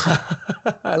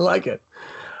 I like it.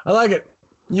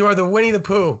 You are the Winnie the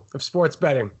Pooh of sports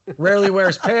betting. Rarely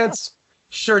wears pants,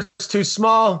 shirt's too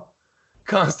small,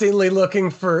 constantly looking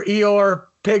for Eeyore,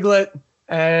 Piglet,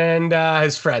 and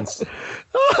his friends.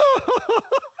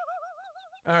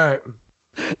 All right.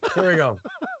 Here we go.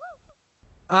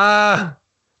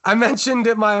 I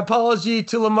mentioned my apology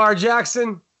to Lamar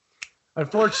Jackson.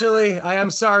 Unfortunately, I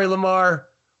am sorry, Lamar.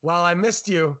 While I missed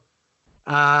you,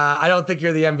 I don't think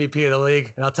you're the MVP of the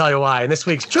league, and I'll tell you why. In this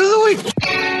week's Truth of the Week.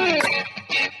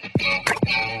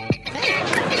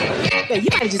 Hey, you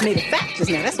might have just made a fact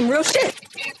just now. That's some real shit.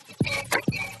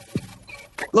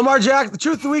 Lamar Jackson, the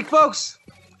Truth of the Week, folks,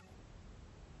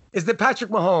 is that Patrick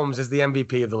Mahomes is the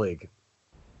MVP of the league.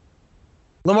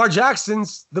 Lamar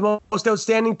Jackson's the most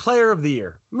outstanding player of the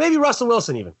year. Maybe Russell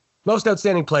Wilson even. Most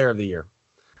outstanding player of the year.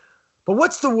 But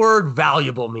what's the word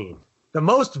valuable mean? the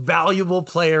most valuable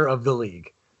player of the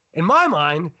league. In my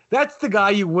mind, that's the guy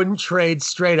you wouldn't trade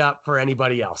straight up for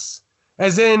anybody else.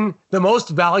 As in, the most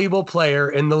valuable player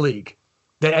in the league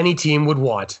that any team would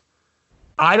want.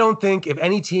 I don't think if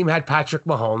any team had Patrick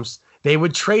Mahomes, they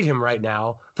would trade him right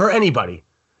now for anybody,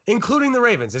 including the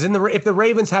Ravens. As in, if the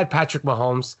Ravens had Patrick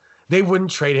Mahomes, they wouldn't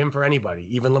trade him for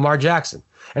anybody, even Lamar Jackson.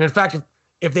 And in fact,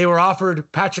 if they were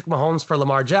offered Patrick Mahomes for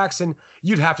Lamar Jackson,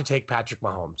 you'd have to take Patrick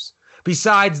Mahomes.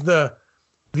 Besides the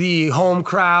home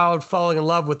crowd falling in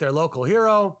love with their local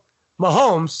hero,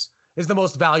 Mahomes is the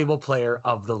most valuable player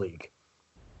of the league.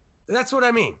 That's what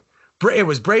I mean. It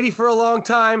was Brady for a long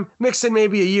time. Mix in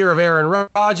maybe a year of Aaron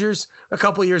Rodgers, a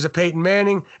couple of years of Peyton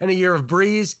Manning, and a year of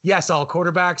Breeze. Yes, all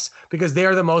quarterbacks, because they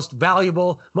are the most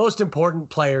valuable, most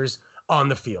important players on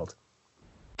the field.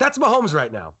 That's Mahomes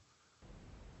right now.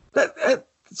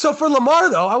 So for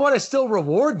Lamar, though, I want to still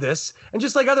reward this, and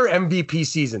just like other MVP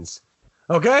seasons,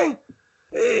 okay?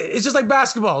 It's just like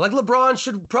basketball. Like LeBron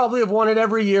should probably have won it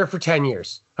every year for 10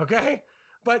 years, okay?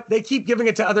 But they keep giving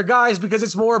it to other guys because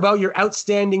it's more about your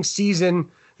outstanding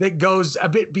season that goes a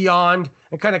bit beyond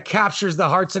and kind of captures the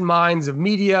hearts and minds of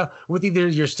media with either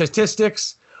your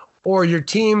statistics or your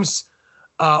team's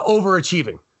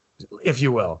overachieving, if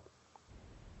you will.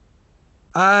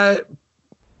 But,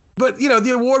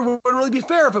 the award wouldn't really be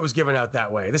fair if it was given out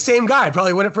that way. The same guy would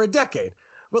probably win it for a decade.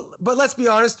 But let's be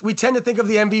honest, we tend to think of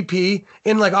the MVP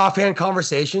in like offhand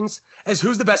conversations as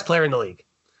who's the best player in the league.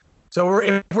 So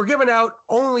if we're giving out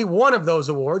only one of those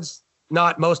awards,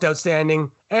 not most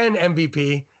outstanding and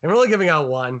MVP, and we're only giving out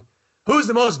one, who's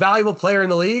the most valuable player in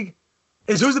the league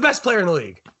is who's the best player in the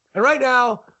league. And right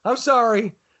now, I'm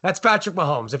sorry, that's Patrick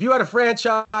Mahomes. If you had a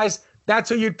franchise, that's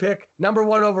who you'd pick, number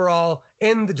one overall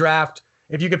in the draft.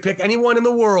 If you could pick anyone in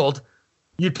the world,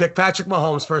 you'd pick Patrick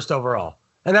Mahomes first overall.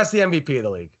 And that's the MVP of the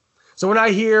league. So when I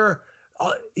hear,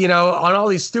 on all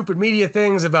these stupid media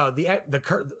things about the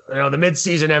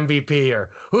midseason MVP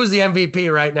or who's the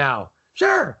MVP right now,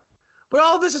 sure. But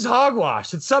all this is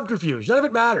hogwash. It's subterfuge. None of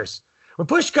it matters. When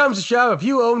push comes to shove, if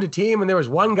you owned a team and there was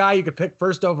one guy you could pick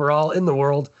first overall in the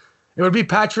world, it would be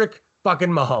Patrick fucking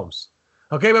Mahomes.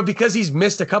 Okay, but because he's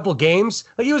missed a couple games,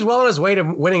 like he was well on his way to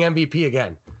winning MVP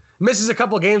again. Misses a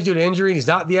couple games due to injury and he's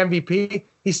not the MVP,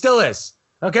 he still is.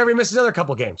 I don't care if he misses another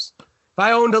couple games. If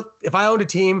I owned a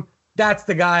team, that's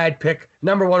the guy I'd pick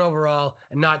number one overall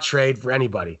and not trade for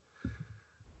anybody.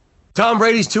 Tom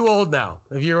Brady's too old now.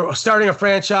 If you're starting a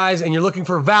franchise and you're looking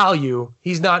for value,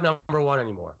 he's not number one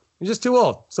anymore. He's just too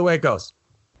old. It's the way it goes.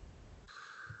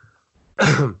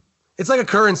 It's like a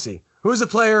currency. Who's the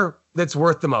player that's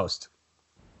worth the most?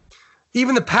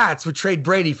 Even the Pats would trade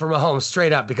Brady for Mahomes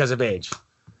straight up because of age.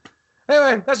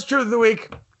 Anyway, that's the truth of the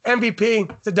week. MVP,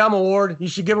 it's a dumb award. You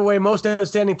should give away most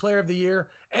outstanding player of the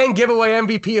year and give away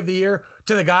MVP of the year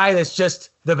to the guy that's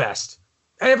just the best.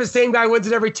 And if the same guy wins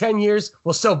it every 10 years,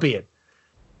 well, so be it.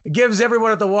 It gives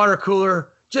everyone at the water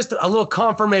cooler just a little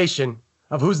confirmation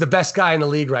of who's the best guy in the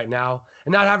league right now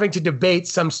and not having to debate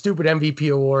some stupid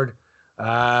MVP award,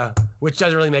 which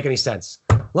doesn't really make any sense.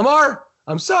 Lamar,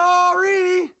 I'm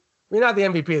sorry. You're not the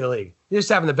MVP of the league. You're just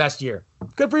having the best year.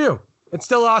 Good for you. It's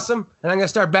still awesome, and I'm going to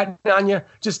start betting on you,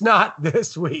 just not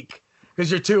this week because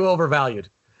you're too overvalued.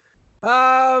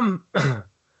 I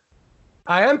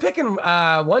am picking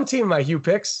one team in my Hugh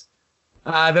picks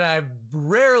that I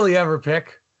rarely ever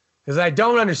pick because I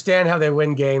don't understand how they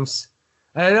win games.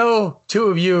 And I know two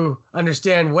of you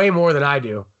understand way more than I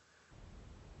do.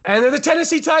 And they're the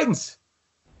Tennessee Titans.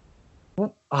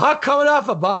 Hawk coming off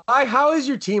a bye. How is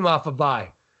your team off a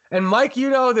bye? And Mike, you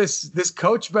know this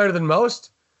coach better than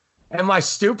most. Am I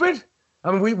stupid?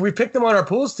 I mean, we picked them on our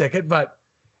Pools ticket, but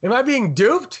am I being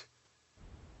duped?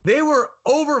 They were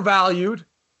overvalued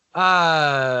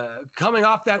coming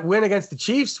off that win against the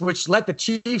Chiefs, which let the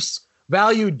Chiefs'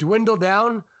 value dwindle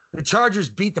down. The Chargers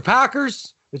beat the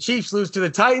Packers. The Chiefs lose to the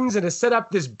Titans, and it set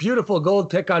up this beautiful gold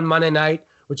pick on Monday night,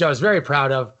 which I was very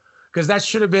proud of because that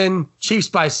should have been Chiefs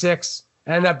by 6.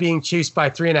 Ended up being Chiefs by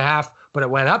 3.5, but it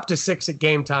went up to 6 at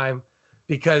game time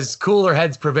because cooler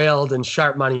heads prevailed and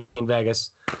sharp money in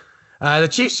Vegas. The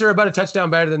Chiefs are about a touchdown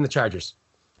better than the Chargers.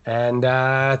 And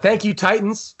thank you,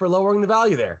 Titans, for lowering the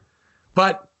value there.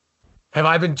 But have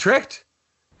I been tricked?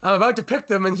 I'm about to pick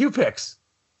them in Hugh picks.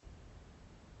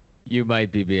 You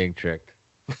might be being tricked.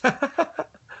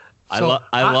 I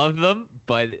love them,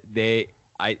 but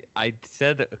I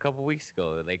said a couple weeks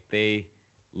ago, like they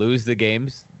lose the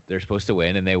games they're supposed to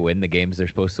win and they win the games they're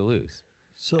supposed to lose.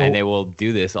 And they will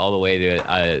do this all the way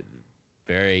to a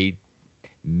very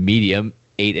medium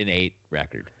 8-8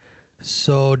 record.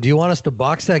 So do you want us to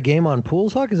box that game on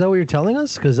Pools, Hawk? Is that what you're telling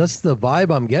us? Because that's the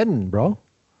vibe I'm getting, bro.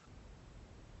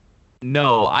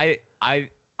 No, I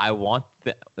want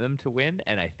them to win,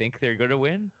 and I think they're going to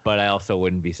win, but I also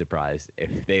wouldn't be surprised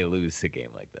if they lose a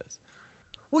game like this.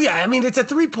 Well, yeah, I mean, it's a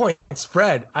 3-point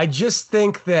spread. I just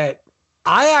think that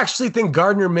I actually think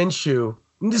Gardner Minshew,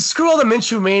 screw all the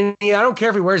Minshew mania. I don't care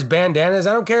if he wears bandanas.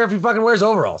 I don't care if he fucking wears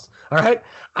overalls. All right.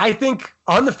 I think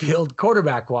on the field,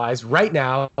 quarterback-wise, right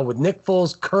now, with Nick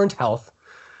Foles' current health,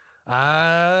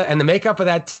 and the makeup of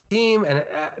that team, and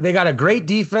they got a great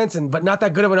defense, but not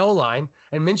that good of an O-line,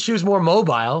 and Minshew's more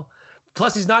mobile,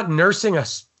 plus he's not nursing a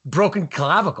broken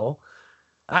clavicle.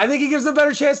 I think he gives them a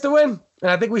better chance to win,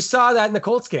 and I think we saw that in the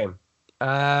Colts game.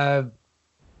 I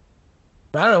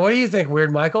don't know. What do you think,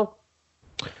 Weird Michael?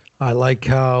 I like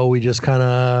how we just kind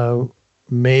of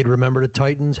made Remember the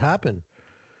Titans happen.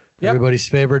 Yep. Everybody's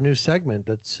favorite new segment.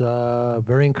 That's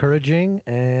very encouraging,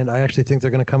 and I actually think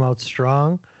they're going to come out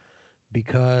strong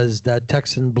because that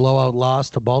Texan blowout loss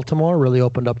to Baltimore really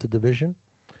opened up the division.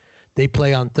 They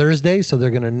play on Thursday, so they're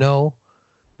going to know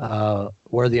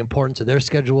where the importance of their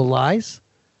schedule lies.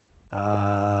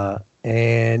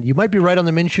 And you might be right on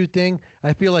the Minshew thing.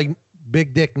 I feel like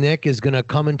Big Dick Nick is going to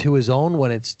come into his own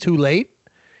when it's too late.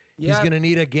 Yeah. He's going to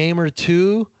need a game or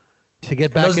two to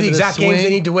get back into the swing. Those are the exact games they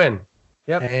need to win.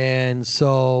 Yep. And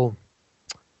so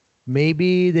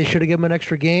maybe they should have given him an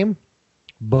extra game.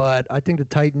 But I think the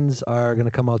Titans are going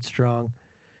to come out strong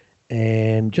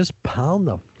and just pound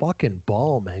the fucking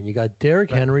ball, man. You got Derrick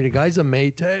Henry. The guy's a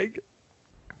Maytag.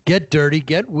 Get dirty,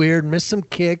 get weird, miss some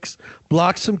kicks,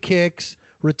 block some kicks,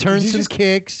 return some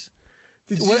kicks.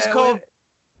 Did you just call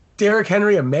Derrick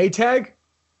Henry a Maytag?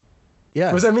 Yeah.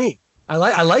 What does that mean? I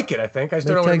like it, I think. I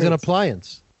still don't know what it means. Maytag's an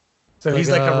appliance. So he's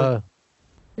like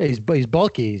yeah, he's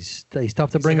bulky. He's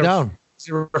tough to bring down. He's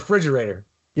a refrigerator.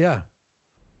 Yeah.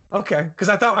 Okay, because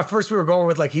I thought at first we were going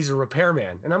with like he's a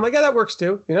repairman, and I'm like, yeah, that works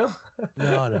too, you know?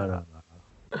 No.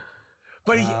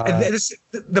 But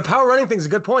the power running thing is a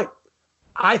good point.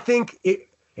 I think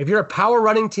if you're a power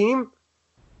running team,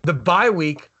 the bye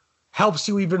week helps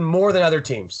you even more than other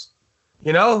teams.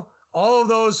 You know, all of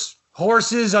those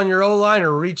horses on your O-line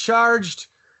are recharged.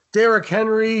 Derrick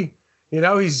Henry, you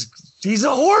know, he's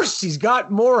a horse. He's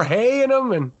got more hay in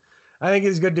him, and I think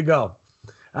he's good to go.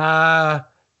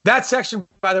 That section,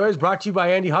 by the way, is brought to you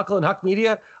by Andy Huckle and Huck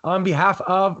Media on behalf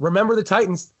of Remember the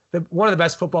Titans, one of the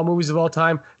best football movies of all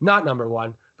time. Not number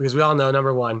one, because we all know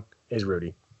number one is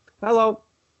Rudy. Hello.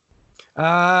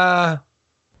 Yeah.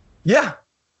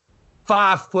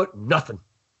 5 foot nothing.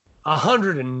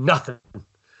 100 and nothing.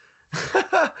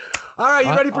 All right,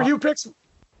 you ready for you picks?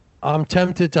 I'm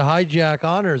tempted to hijack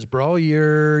honors, bro.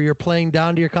 You're playing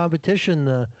down to your competition.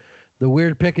 The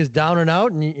weird pick is down and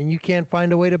out, and you can't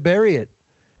find a way to bury it.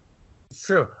 It's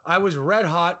true. I was red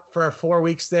hot for 4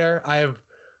 weeks there. I have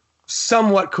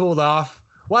somewhat cooled off.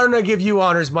 Why don't I give you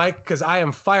honors, Mike? Because I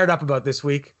am fired up about this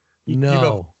week.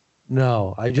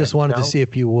 No. I just wanted to see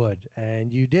if you would,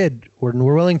 and you did. We're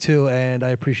willing to, and I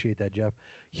appreciate that, Jeff.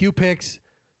 Hugh picks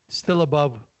still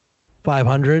above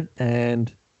 500,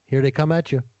 and here they come at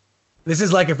you. This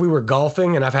is like if we were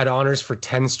golfing and I've had honors for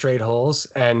 10 straight holes,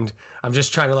 and I'm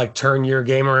just trying to like turn your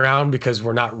game around because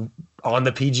we're not on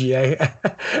the PGA.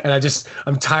 And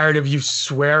I'm tired of you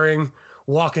swearing,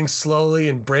 walking slowly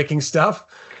and breaking stuff.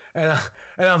 And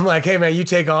I'm like, hey man, you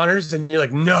take honors, and you're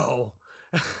like, no.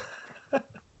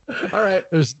 All right.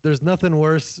 There's nothing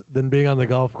worse than being on the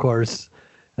golf course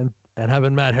and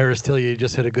having Matt Harris tell you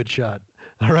just hit a good shot.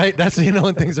 All right. That's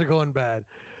when things are going bad.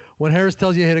 When Harris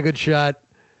tells you hit a good shot,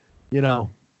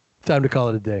 time to call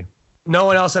it a day. No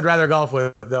one else I'd rather golf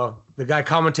with, though. The guy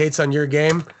commentates on your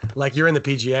game like you're in the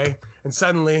PGA, and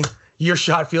suddenly your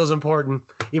shot feels important,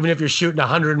 even if you're shooting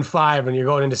 105 and you're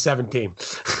going into 17.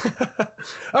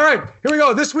 All right, here we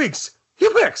go. This week's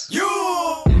Hugh Picks.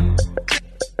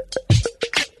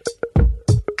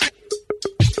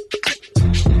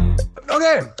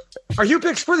 Okay, our Hugh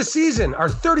Picks for the season are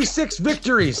 36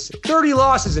 victories, 30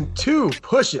 losses, and 2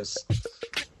 pushes.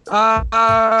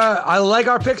 I like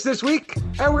our picks this week,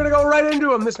 and we're going to go right into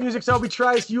them. This music's Obi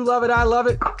Trice. You love it. I love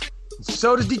it.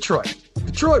 So does Detroit.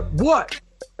 Detroit, what?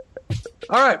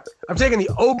 All right. I'm taking the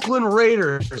Oakland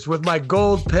Raiders with my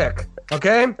gold pick.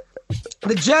 Okay?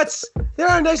 The Jets, they're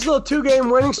on a nice little 2-game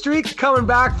winning streak coming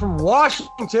back from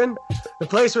Washington, the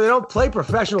place where they don't play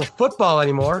professional football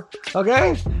anymore.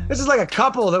 Okay? This is like a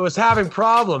couple that was having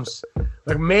problems,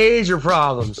 like major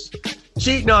problems,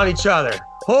 cheating on each other.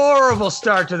 Horrible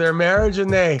start to their marriage,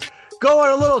 and they go on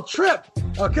a little trip,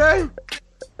 okay?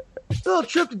 Little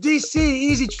trip to D.C.,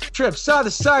 easy trip. Saw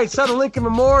the sights, saw the Lincoln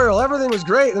Memorial. Everything was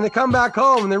great. Then they come back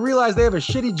home, and they realize they have a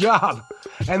shitty job,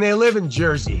 and they live in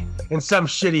Jersey in some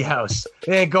shitty house.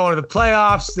 They ain't going to the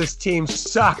playoffs. This team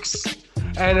sucks.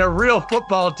 and a real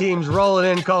football team's rolling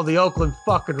in called the Oakland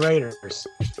fucking Raiders.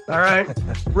 All right?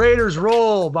 Raiders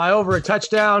roll by over a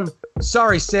touchdown.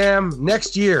 Sorry, Sam.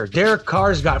 Next year, Derek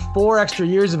Carr's got 4 extra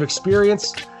years of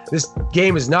experience. This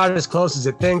game is not as close as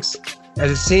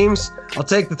it seems. I'll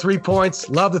take the 3 points.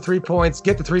 Love the 3 points.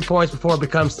 Get the 3 points before it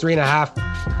becomes 3.5.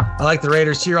 I like the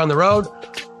Raiders here on the road.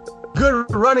 Good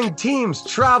running teams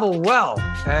travel well.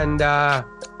 And,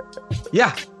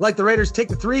 like the Raiders take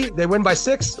the 3. They win by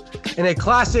 6 in a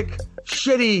classic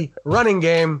shitty running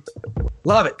game.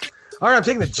 Love it. All right, I'm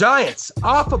taking the Giants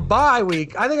off a bye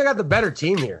week. I think I got the better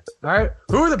team here. All right,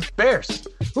 who are the Bears?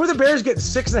 Who are the Bears getting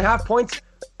 6.5 points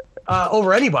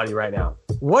over anybody right now?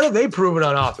 What have they proven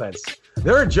on offense?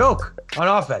 They're a joke on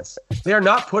offense. They are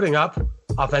not putting up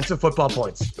offensive football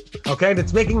points. Okay, and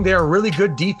it's making their really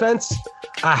good defense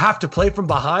have to play from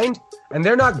behind. And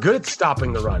they're not good at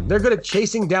stopping the run. They're good at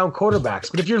chasing down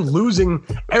quarterbacks. But if you're losing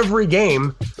every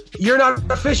game, you're not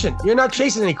efficient. You're not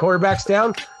chasing any quarterbacks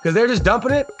down because they're just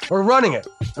dumping it or running it.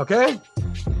 Okay?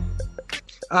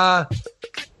 The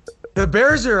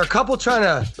Bears are a couple trying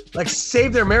to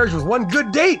save their marriage with one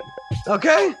good date.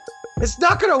 Okay? It's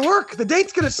not going to work. The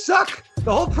date's going to suck.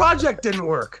 The whole project didn't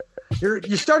work. You're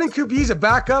starting QB's a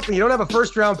backup and you don't have a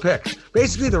first-round pick.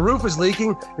 Basically, the roof is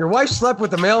leaking. Your wife slept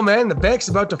with the mailman. The bank's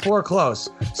about to foreclose.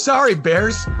 Sorry,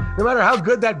 Bears. No matter how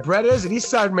good that bread is at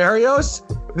Eastside Mario's,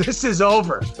 this is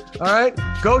over. All right?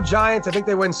 Go Giants. I think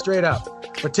they win straight up.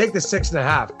 But take the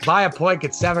 6.5. Buy a point,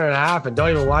 get 7.5, and don't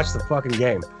even watch the fucking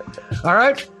game. All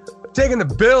right? Taking the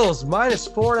Bills minus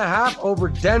 4.5 over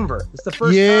Denver. It's the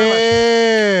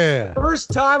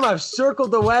first time I've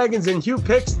circled the wagons in Hugh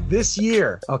picks this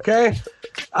year. Okay,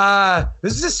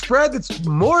 this is a spread that's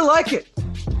more like it.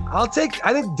 I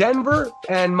think Denver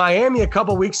and Miami a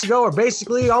couple weeks ago are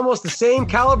basically almost the same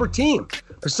caliber team.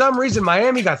 For some reason,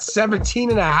 Miami got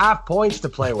 17.5 points to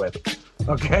play with.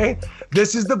 Okay,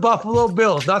 this is the Buffalo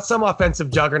Bills, not some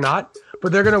offensive juggernaut.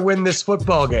 But they're going to win this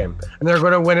football game. And they're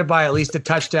going to win it by at least a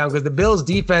touchdown because the Bills'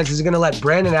 defense is going to let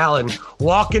Brandon Allen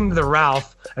walk into the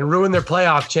Ralph and ruin their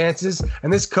playoff chances.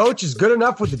 And this coach is good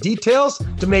enough with the details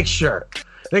to make sure.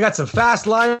 They got some fast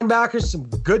linebackers, some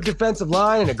good defensive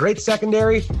line, and a great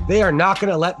secondary. They are not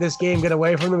going to let this game get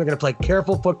away from them. They're going to play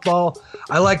careful football.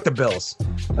 I like the Bills.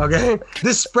 Okay?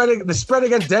 The spread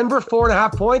against Denver,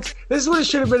 4.5 points. This is what it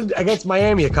should have been against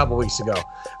Miami a couple weeks ago.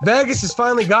 Vegas has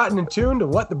finally gotten in tune to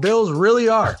what the Bills really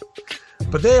are.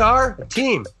 But they are a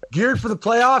team geared for the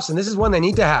playoffs, and this is one they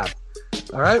need to have.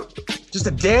 All right? Just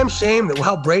a damn shame that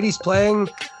while Brady's playing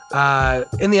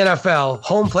in the NFL,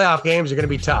 home playoff games are going to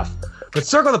be tough. But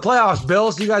circle the playoffs,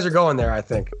 Bills. You guys are going there, I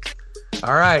think.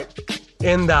 All right.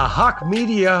 In the Huck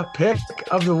Media pick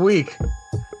of the week,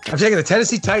 I'm taking the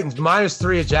Tennessee Titans minus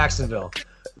 3 at Jacksonville.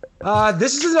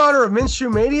 This is in honor of Minshew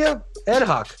Mania and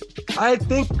Huck. I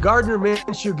think Gardner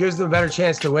Minshew gives them a better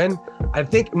chance to win. I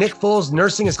think Nick Foles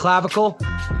nursing his clavicle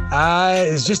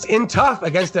is just in tough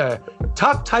against a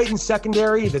tough Titans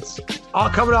secondary that's all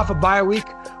coming off a bye week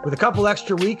with a couple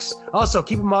extra weeks. Also,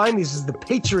 keep in mind, this is the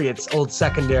Patriots' old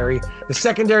secondary, the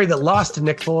secondary that lost to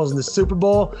Nick Foles in the Super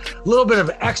Bowl. A little bit of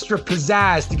extra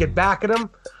pizzazz to get back at him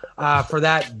for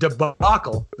that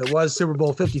debacle that was Super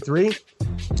Bowl 53.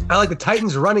 I like the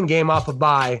Titans' running game off a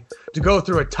bye to go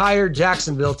through a tired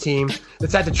Jacksonville team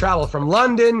that's had to travel from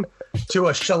London to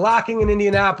a shellacking in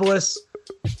Indianapolis.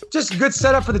 Just a good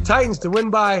setup for the Titans to win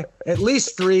by at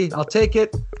least 3. I'll take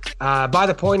it by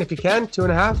the point if you can,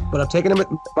 2.5, but I'm taking them at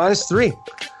minus 3.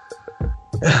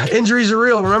 Injuries are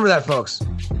real. Remember that, folks.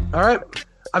 All right.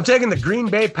 I'm taking the Green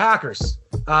Bay Packers.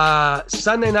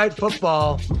 Sunday Night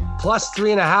Football plus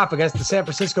 3.5 against the San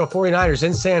Francisco 49ers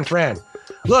in San Fran.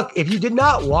 Look, if you did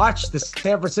not watch the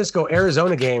San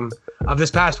Francisco-Arizona game of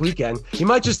this past weekend, you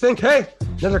might just think, hey,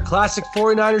 another classic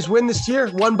 49ers win this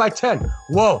year, won by 10.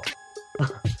 Whoa.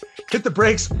 Hit the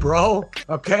brakes, bro.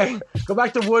 Okay? Go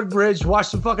back to Woodbridge, watch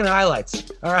some fucking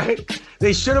highlights. All right?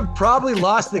 They should have probably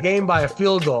lost the game by a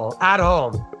field goal at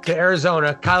home to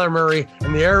Arizona, Kyler Murray,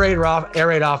 and the air raid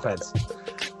offense.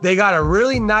 They got a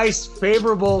really nice,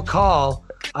 favorable call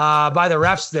by the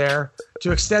refs there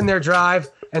to extend their drive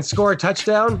and score a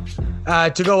touchdown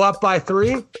to go up by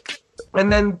 3. And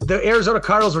then the Arizona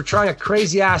Cardinals were trying a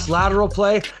crazy-ass lateral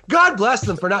play. God bless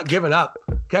them for not giving up,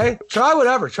 okay? Try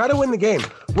whatever. Try to win the game.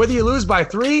 Whether you lose by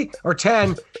 3 or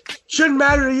 10, shouldn't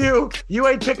matter to you. You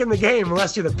ain't picking the game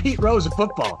unless you're the Pete Rose of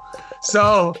football.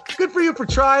 So good for you for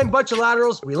trying. Bunch of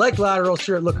laterals. We like laterals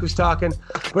here at Look Who's Talking.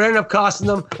 But it ended up costing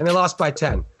them, and they lost by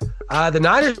 10. The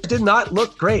Niners did not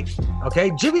look great,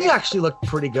 okay? Jimmy actually looked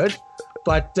pretty good,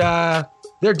 but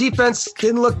their defense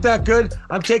didn't look that good.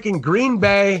 I'm taking Green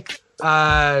Bay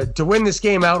to win this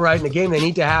game outright in a game they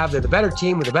need to have. They're the better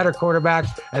team with a better quarterback.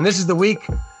 And this is the week,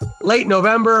 late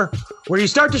November, where you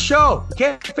start to show. You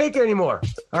can't fake it anymore.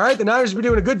 All right? The Niners have been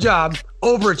doing a good job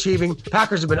overachieving.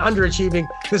 Packers have been underachieving.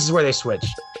 This is where they switch.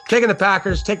 Taking the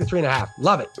Packers, take the 3.5.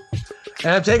 Love it.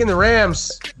 And I'm taking the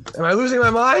Rams. Am I losing my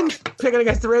mind? Picking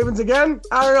against the Ravens again?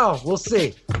 I don't know. We'll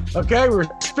see. Okay? We were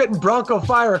spitting Bronco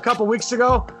fire a couple weeks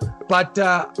ago. But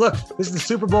look, this is the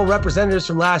Super Bowl representatives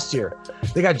from last year.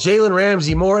 They got Jalen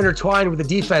Ramsey more intertwined with the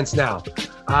defense now.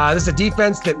 This is a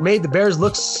defense that made the Bears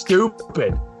look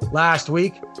stupid last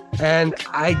week. And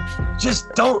I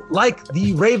just don't like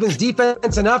the Ravens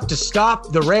defense enough to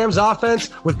stop the Rams offense.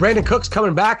 With Brandon Cooks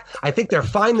coming back, I think they're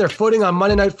finding their footing on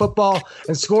Monday Night Football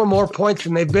and score more points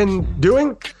than they've been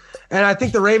doing. And I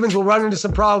think the Ravens will run into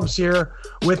some problems here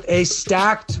with a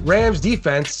stacked Rams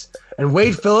defense and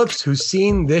Wade Phillips, who's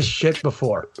seen this shit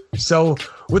before. So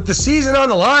with the season on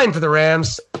the line for the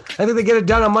Rams, I think they get it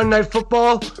done on Monday Night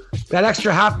Football. That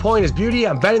extra half point is beauty.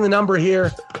 I'm betting the number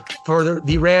here for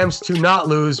the Rams to not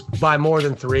lose by more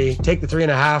than 3. Take the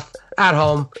 3.5 at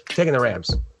home, taking the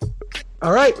Rams.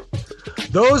 All right.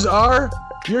 Those are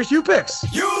your Hugh picks.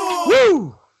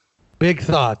 Woo! Big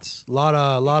thoughts. Lot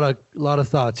of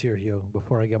thoughts here, Hugh,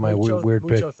 before I get my weird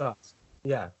pick. Thoughts.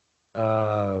 Yeah.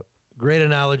 Great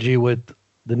analogy with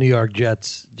the New York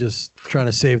Jets just trying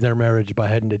to save their marriage by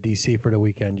heading to DC for the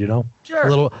weekend, you know? Sure.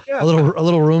 A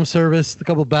little room service, a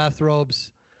couple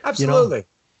bathrobes. Absolutely. You know,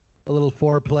 a little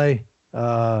foreplay.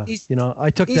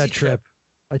 I took that trip.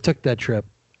 I took that trip,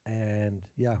 and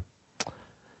yeah.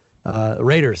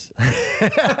 Raiders.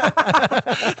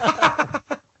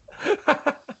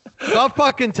 It's about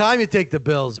fucking time you take the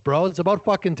Bills, bro. It's about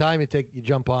fucking time you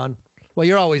jump on. Well,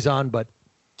 you're always on, but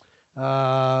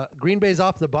Green Bay's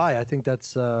off the bye. I think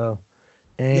that's they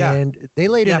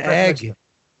laid an egg.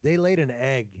 They laid an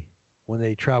egg when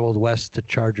they traveled west to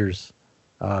Chargers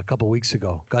a couple weeks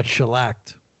ago. Got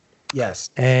shellacked. Yes.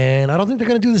 And I don't think they're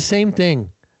going to do the same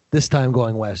thing this time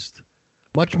going west.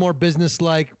 Much more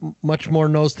businesslike, much more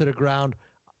nose to the ground.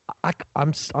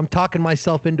 I'm talking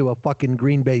myself into a fucking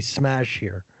Green Bay smash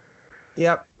here.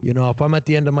 Yep. You know, if I'm at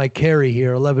the end of my carry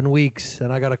here, 11 weeks,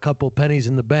 and I got a couple pennies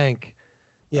in the bank.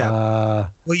 Yeah.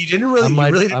 Well, you really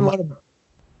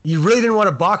didn't want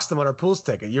to box them on our pools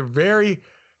ticket. You're very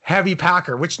heavy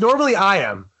packer, which normally I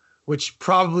am, which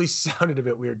probably sounded a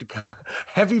bit weird.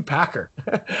 Heavy packer.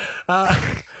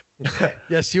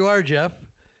 Yes, you are, Jeff.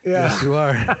 Yeah. Yes, you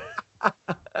are.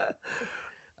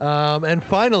 And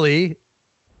finally,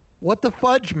 what the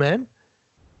fudge, man?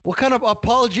 What kind of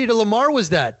apology to Lamar was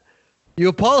that? You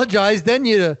apologize, then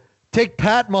you take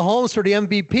Pat Mahomes for the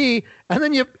MVP, and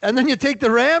then you take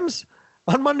the Rams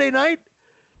on Monday night.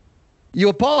 You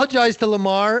apologize to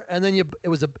Lamar, and then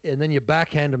you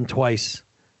backhand him twice.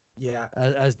 Yeah.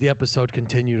 As the episode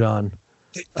continued on.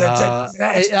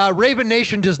 Raven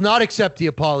Nation does not accept the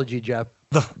apology, Jeff.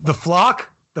 The flock.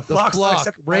 The flock.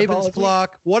 Raven's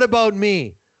flock. What about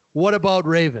me? What about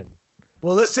Raven?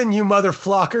 Well, listen, you mother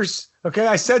flockers. Okay,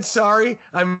 I said sorry.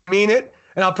 I mean it.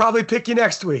 And I'll probably pick you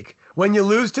next week when you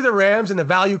lose to the Rams and the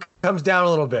value comes down a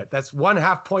little bit. That's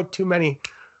 1/2 point too many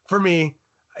for me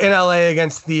in LA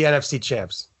against the NFC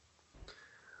champs.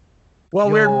 Well,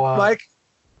 Mike,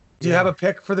 do you have a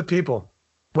pick for the people?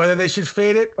 Whether they should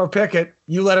fade it or pick it,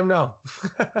 you let them know.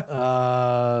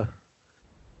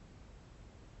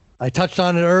 I touched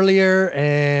on it earlier,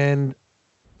 and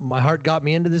my heart got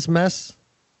me into this mess.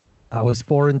 I was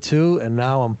 4-2, and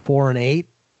now I'm 4-8.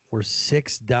 We're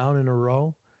 6 down in a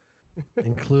row,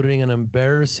 including an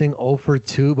embarrassing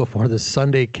 0-2 before the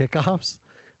Sunday kickoffs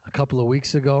a couple of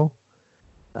weeks ago.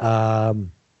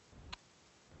 And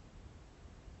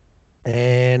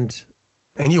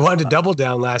you wanted to double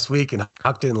down last week, and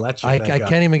Huck didn't let you. I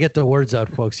can't even get the words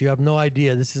out, folks. You have no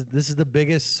idea. This is the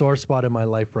biggest sore spot in my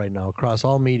life right now, across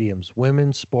all mediums: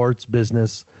 women, sports,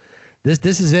 business.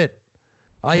 This is it.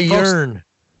 I yearn.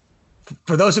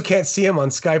 For those who can't see him on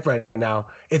Skype right now,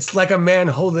 it's like a man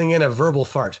holding in a verbal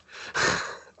fart.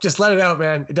 Just let it out,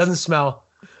 man. It doesn't smell.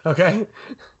 Okay?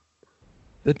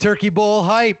 The Turkey Bowl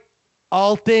hype.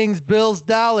 All things Bills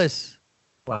Dallas.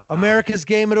 Wow. America's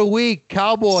game of the week.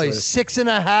 Cowboys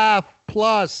 6.5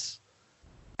 plus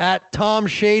at Tom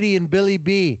Shady and Billy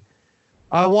B.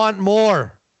 I want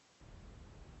more.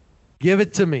 Give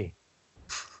it to me.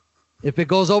 If it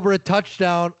goes over a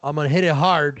touchdown, I'm going to hit it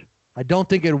hard. I don't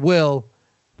think it will,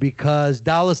 because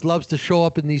Dallas loves to show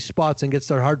up in these spots and gets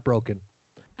their heart broken.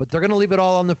 But they're going to leave it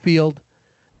all on the field.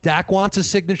 Dak wants a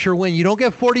signature win. You don't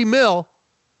get $40 million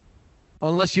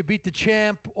unless you beat the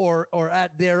champ or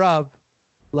at thereof.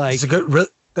 Like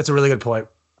that's a really good point.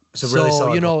 It's a really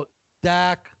solid point.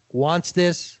 Dak wants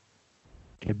this.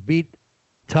 can beat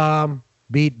Tom,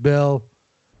 beat Bill,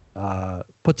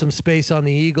 put some space on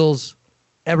the Eagles.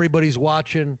 Everybody's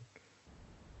watching.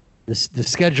 The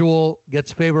schedule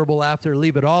gets favorable after.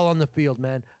 Leave it all on the field,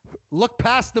 man. Look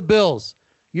past the Bills.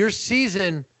 Your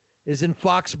season is in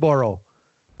Foxborough.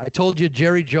 I told you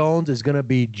Jerry Jones is going to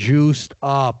be juiced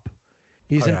up.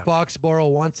 He's in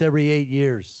Foxborough once every 8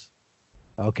 years.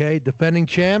 Okay? Defending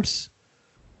champs.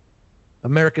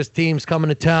 America's team's coming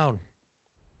to town.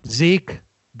 Zeke,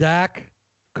 Dak,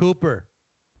 Cooper.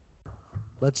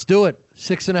 Let's do it.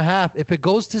 6.5. If it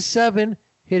goes to 7,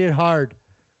 hit it hard.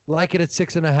 Like it at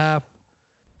 6.5.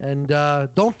 And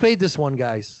don't fade this one,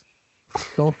 guys.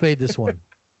 Don't fade this one.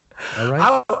 All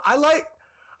right?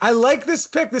 I like this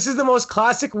pick. This is the most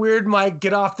classic Weird Mike.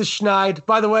 Get off the schneid.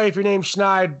 By the way, if your name's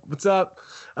Schneid, what's up?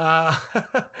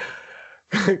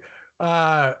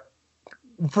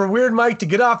 For Weird Mike to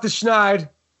get off the schneid,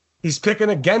 he's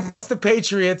picking against the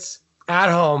Patriots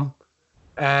at home.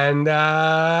 And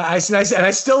I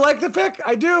still like the pick.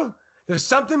 I do. There's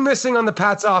something missing on the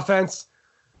Pats offense.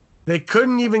 They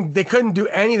couldn't do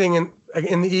anything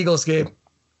in the Eagles game.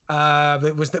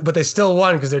 But they still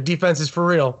won because their defense is for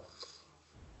real.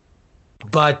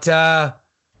 But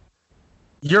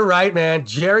you're right, man.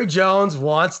 Jerry Jones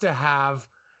wants to have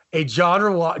a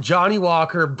Johnny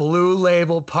Walker Blue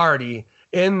Label party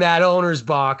in that owner's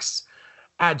box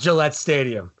at Gillette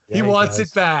Stadium. Yeah, he wants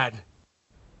it bad.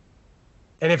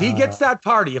 And if he gets that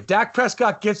party, if Dak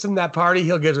Prescott gives him that party,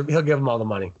 he'll give him all the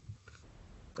money.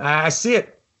 I see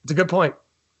it. It's a good point.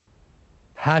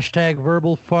 Hashtag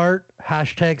verbal fart.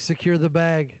 Hashtag secure the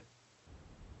bag.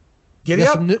 Giddy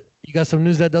up. You got some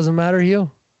news that doesn't matter,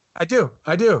 Hugh? I do.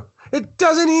 It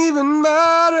doesn't even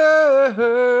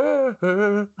matter.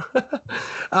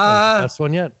 Best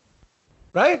one yet.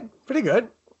 Right? Pretty good.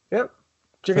 Yep.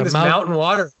 Drinking this mountain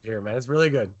water here, man. It's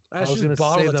really good. I should just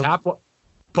bottle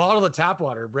the tap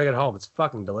water and bring it home. It's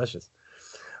fucking delicious.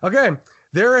 Okay.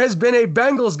 There has been a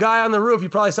Bengals guy on the roof. You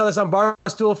probably saw this on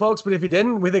Barstool, folks, but if you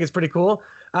didn't, we think it's pretty cool.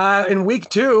 In week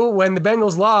 2, when the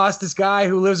Bengals lost, this guy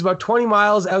who lives about 20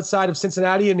 miles outside of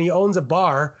Cincinnati and he owns a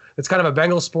bar that's kind of a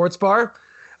Bengals sports bar,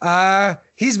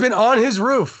 he's been on his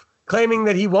roof claiming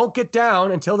that he won't get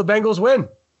down until the Bengals win.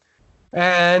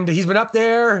 And he's been up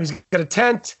there. He's got a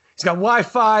tent. He's got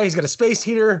Wi-Fi. He's got a space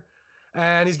heater.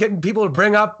 And he's getting people to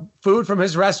bring up food from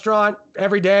his restaurant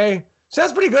every day. So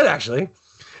that's pretty good, actually.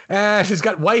 And he's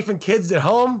got wife and kids at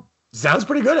home. Sounds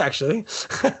pretty good, actually.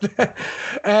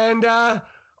 And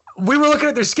we were looking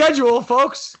at their schedule,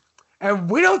 folks, and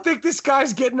we don't think this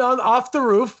guy's getting off the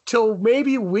roof till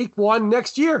maybe week 1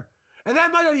 next year. And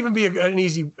that might not even be an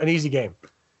easy game.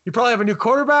 You probably have a new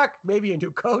quarterback, maybe a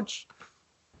new coach.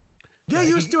 Get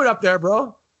used to it up there,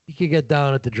 bro. You could get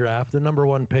down at the draft. The number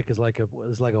 1 pick is like a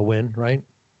win, right?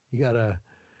 You gotta.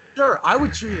 Sure, I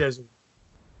would treat it as.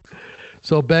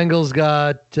 So Bengals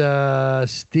got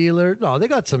Steelers. No, they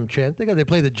got some chance. They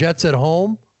play the Jets at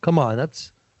home. Come on,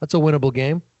 that's a winnable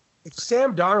game. If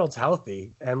Sam Darnold's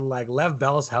healthy and like Lev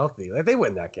Bell's healthy, like they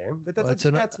win that game. That's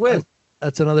a Jets win.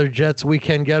 That's another Jets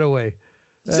weekend getaway.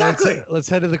 Exactly. Let's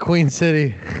head to the Queen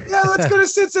City. Yeah, let's go to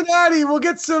Cincinnati. We'll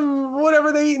get some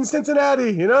whatever they eat in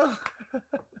Cincinnati. You know.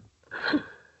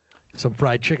 Some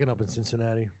fried chicken up in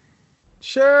Cincinnati.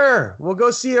 Sure, we'll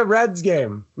go see a Reds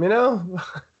game. You know.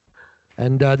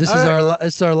 And this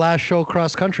is our last show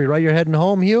cross country, right? You're heading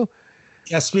home, Hugh?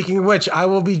 Yeah, speaking of which, I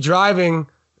will be driving.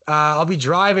 I'll be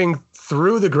driving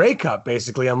through the Grey Cup,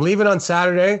 basically. I'm leaving on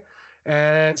Saturday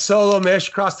and solo mish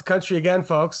across the country again,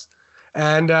 folks.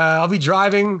 And I'll be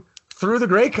driving through the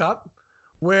Grey Cup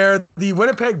where the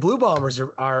Winnipeg Blue Bombers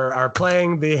are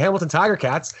playing the Hamilton Tiger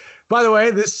Cats. By the way,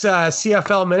 this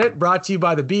CFL Minute brought to you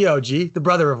by the BOG, the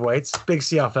brother of Waits, big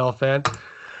CFL fan.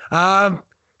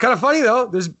 Kind of funny,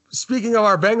 though. Speaking of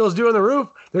our Bengals doing the roof,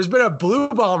 there's been a Blue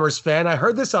Bombers fan. I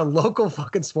heard this on local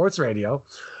fucking sports radio,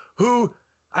 who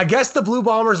I guess the Blue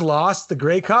Bombers lost the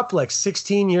Grey Cup like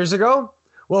 16 years ago.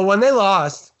 Well, when they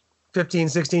lost 15,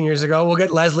 16 years ago, we'll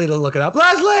get Leslie to look it up.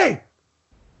 Leslie!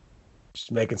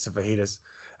 Just making some fajitas.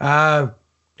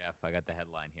 Jeff, I got the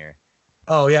headline here.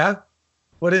 Oh, yeah?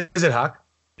 What is it, Huck?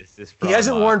 This is from, he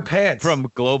hasn't worn pants. From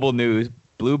Global News.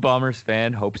 Blue Bombers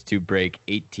fan hopes to break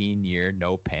 18-year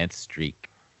no pants streak.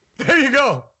 There you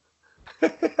go.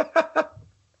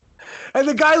 And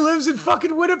the guy lives in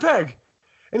fucking Winnipeg.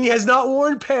 And he has not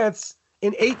worn pants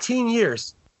in 18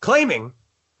 years. Claiming,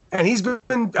 and he's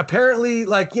been apparently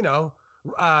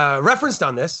referenced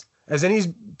on this, as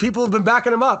in people have been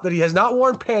backing him up, that he has not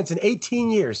worn pants in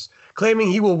 18 years.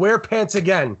 Claiming he will wear pants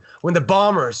again when the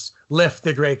Bombers lift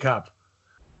the Grey Cup.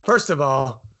 First of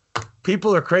all,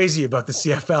 people are crazy about the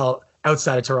CFL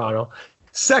outside of Toronto.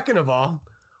 Second of all,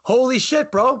 holy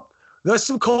shit, bro. There's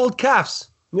some cold calves,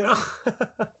 you know?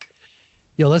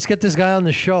 Yo, let's get this guy on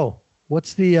the show.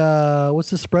 What's the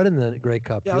spread in the Grey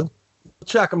Cup? Yeah,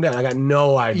 track him down. I got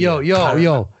no idea.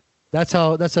 Yo. That's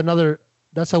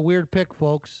a weird pick,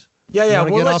 folks. Yeah.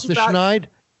 We'll get off the schneid?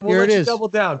 Here it is. Double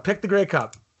down. Pick the Grey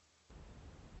Cup.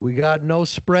 We got no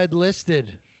spread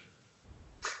listed.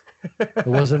 It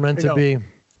wasn't meant to be.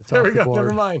 It's there off we the go. board.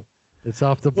 Never mind. It's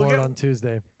off the board on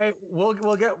Tuesday. Hey,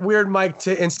 we'll get Weird Mike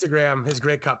to Instagram his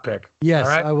Grey Cup pick. Yes,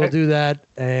 all right? I will do that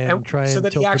and try and so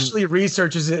that he actually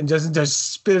researches it and doesn't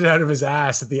just spit it out of his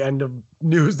ass at the end of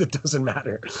news that doesn't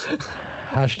matter.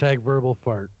 Hashtag verbal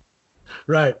fart.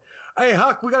 Right. Hey,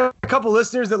 Huck, we got a couple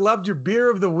listeners that loved your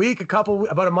beer of the week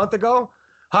about a month ago.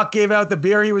 Huck gave out the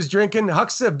beer he was drinking.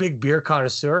 Huck's a big beer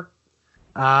connoisseur.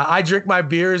 I drink my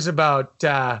beers about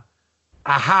a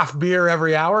half beer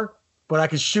every hour, but I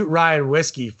could shoot Ryan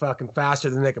whiskey fucking faster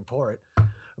than they can pour it.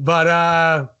 But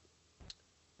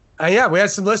yeah, we had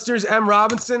some listeners. M.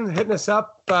 Robinson hitting us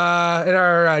up in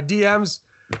our DMs,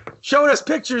 showing us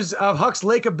pictures of Huck's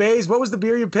Lake of Bays. What was the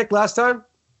beer you picked last time?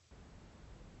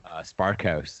 Spark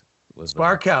House.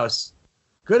 Spark House.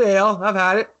 Good ale. I've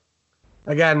had it.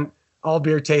 Again, all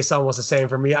beer tastes almost the same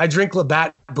for me. I drink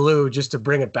Labatt Blue just to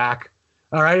bring it back.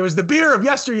 All right. It was the beer of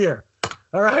yesteryear.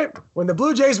 All right. When the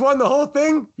Blue Jays won the whole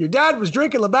thing, your dad was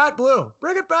drinking Labatt Blue.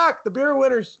 Bring it back. The beer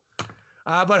winners.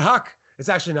 But Huck, it's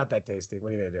actually not that tasty. What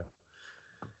are you going to do?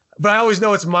 But I always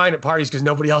know it's mine at parties because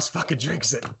nobody else fucking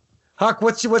drinks it. Huck,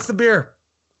 what's the beer?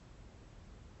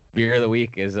 Beer of the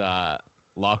week is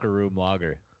Locker Room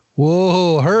Lager.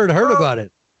 Whoa, heard about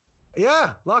it.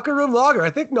 Yeah, Locker Room Lager. I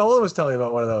think Nolan was telling me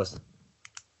about one of those.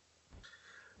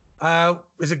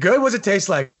 Is it good? What's it taste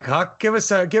like, Huck? Give us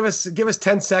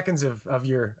 10 seconds of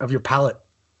your palate.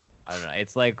 I don't know.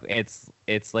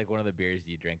 It's like one of the beers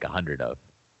you drink 100 of.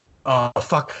 Oh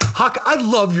fuck, Huck! I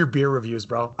love your beer reviews,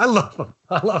 bro. I love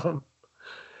them.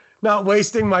 Not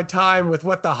wasting my time with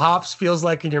what the hops feels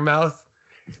like in your mouth.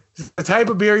 The type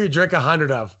of beer you drink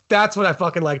 100 of. That's what I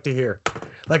fucking like to hear.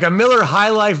 Like a Miller High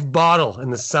Life bottle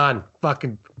in the sun.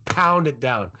 Fucking pound it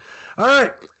down. All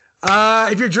right.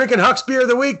 If you're drinking Huck's beer of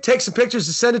the week, take some pictures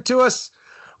and send it to us.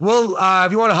 We'll,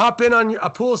 if you want to hop in on a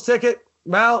Pools ticket,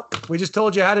 well, we just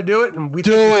told you how to do it, and we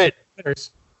do it.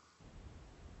 Winners.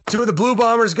 Two of the Blue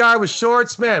Bombers guy with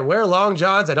shorts, man. Wear long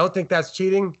johns. I don't think that's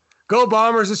cheating. Go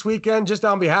Bombers this weekend, just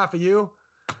on behalf of you.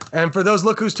 And for those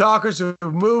Look Who's Talkers who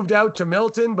moved out to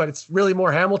Milton, but it's really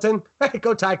more Hamilton, hey,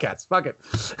 go Ticats. Fuck it.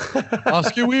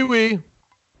 Oscar wee wee.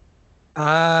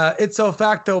 Ipso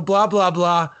facto, blah, blah,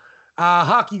 blah.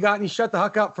 Huck, you got any shut the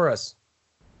huck up for us?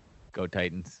 Go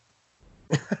Titans.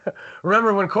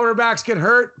 Remember, when quarterbacks get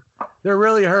hurt, they're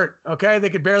really hurt, okay? They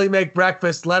could barely make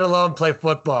breakfast, let alone play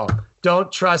football.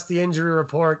 Don't trust the injury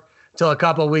report till a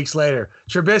couple weeks later.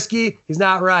 Trubisky, he's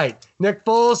not right. Nick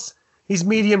Foles, he's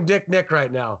medium dick Nick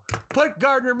right now. Put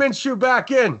Gardner Minshew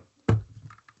back in.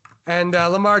 And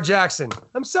Lamar Jackson,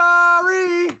 I'm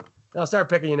sorry. I'll start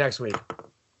picking you next week.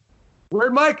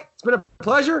 Weird Mike, it's been a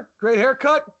pleasure. Great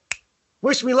haircut.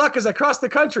 Wish me luck as I cross the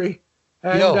country.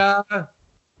 And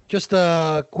just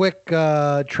a quick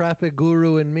traffic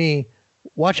guru in me.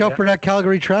 Watch out for that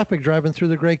Calgary traffic driving through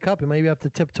the Grey Cup. You maybe have to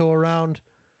tiptoe around,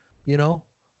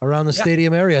 around the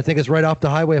stadium area. I think it's right off the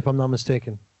highway, if I'm not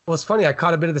mistaken. Well, it's funny. I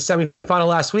caught a bit of the semifinal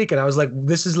last week, and I was like,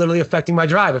 this is literally affecting my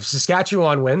drive. If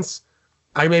Saskatchewan wins,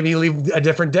 I maybe leave a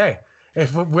different day.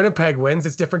 If Winnipeg wins,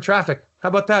 it's different traffic. How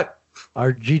about that?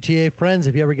 Our GTA friends,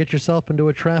 if you ever get yourself into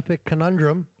a traffic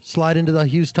conundrum, slide into the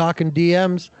Hughes Talking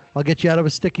DMs. I'll get you out of a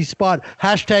sticky spot.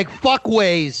 Hashtag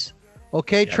fuckways.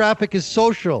 Okay, yeah. Traffic is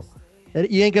social.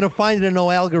 You ain't going to find it in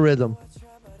no algorithm.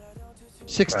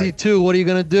 62, right. What are you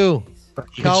going to do?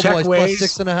 Cowboys plus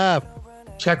 6.5.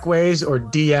 Check Waze or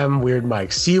DM Weird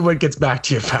Mike. See what gets back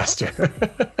to you faster.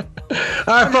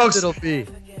 All right, folks. It'll be.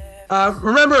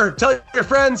 Remember, tell your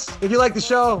friends if you like the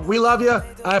show. We love you.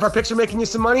 If our picks are making you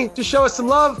some money, just show us some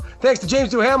love. Thanks to James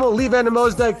Duhamel, Lee Van de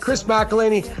Mosdijk, Chris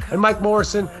McElhaney, and Mike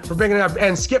Morrison for bringing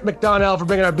and Skip McDonnell for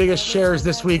bringing our biggest shares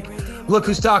this week. Look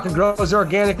Who's Talking grows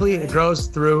organically. It grows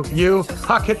through you.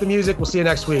 Huck, hit the music. We'll see you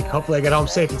next week. Hopefully I get home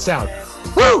safe and sound.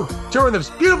 Woo! Touring this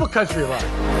beautiful country of ours.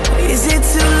 Is it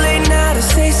too late now to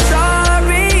say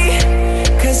sorry?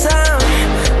 'Cause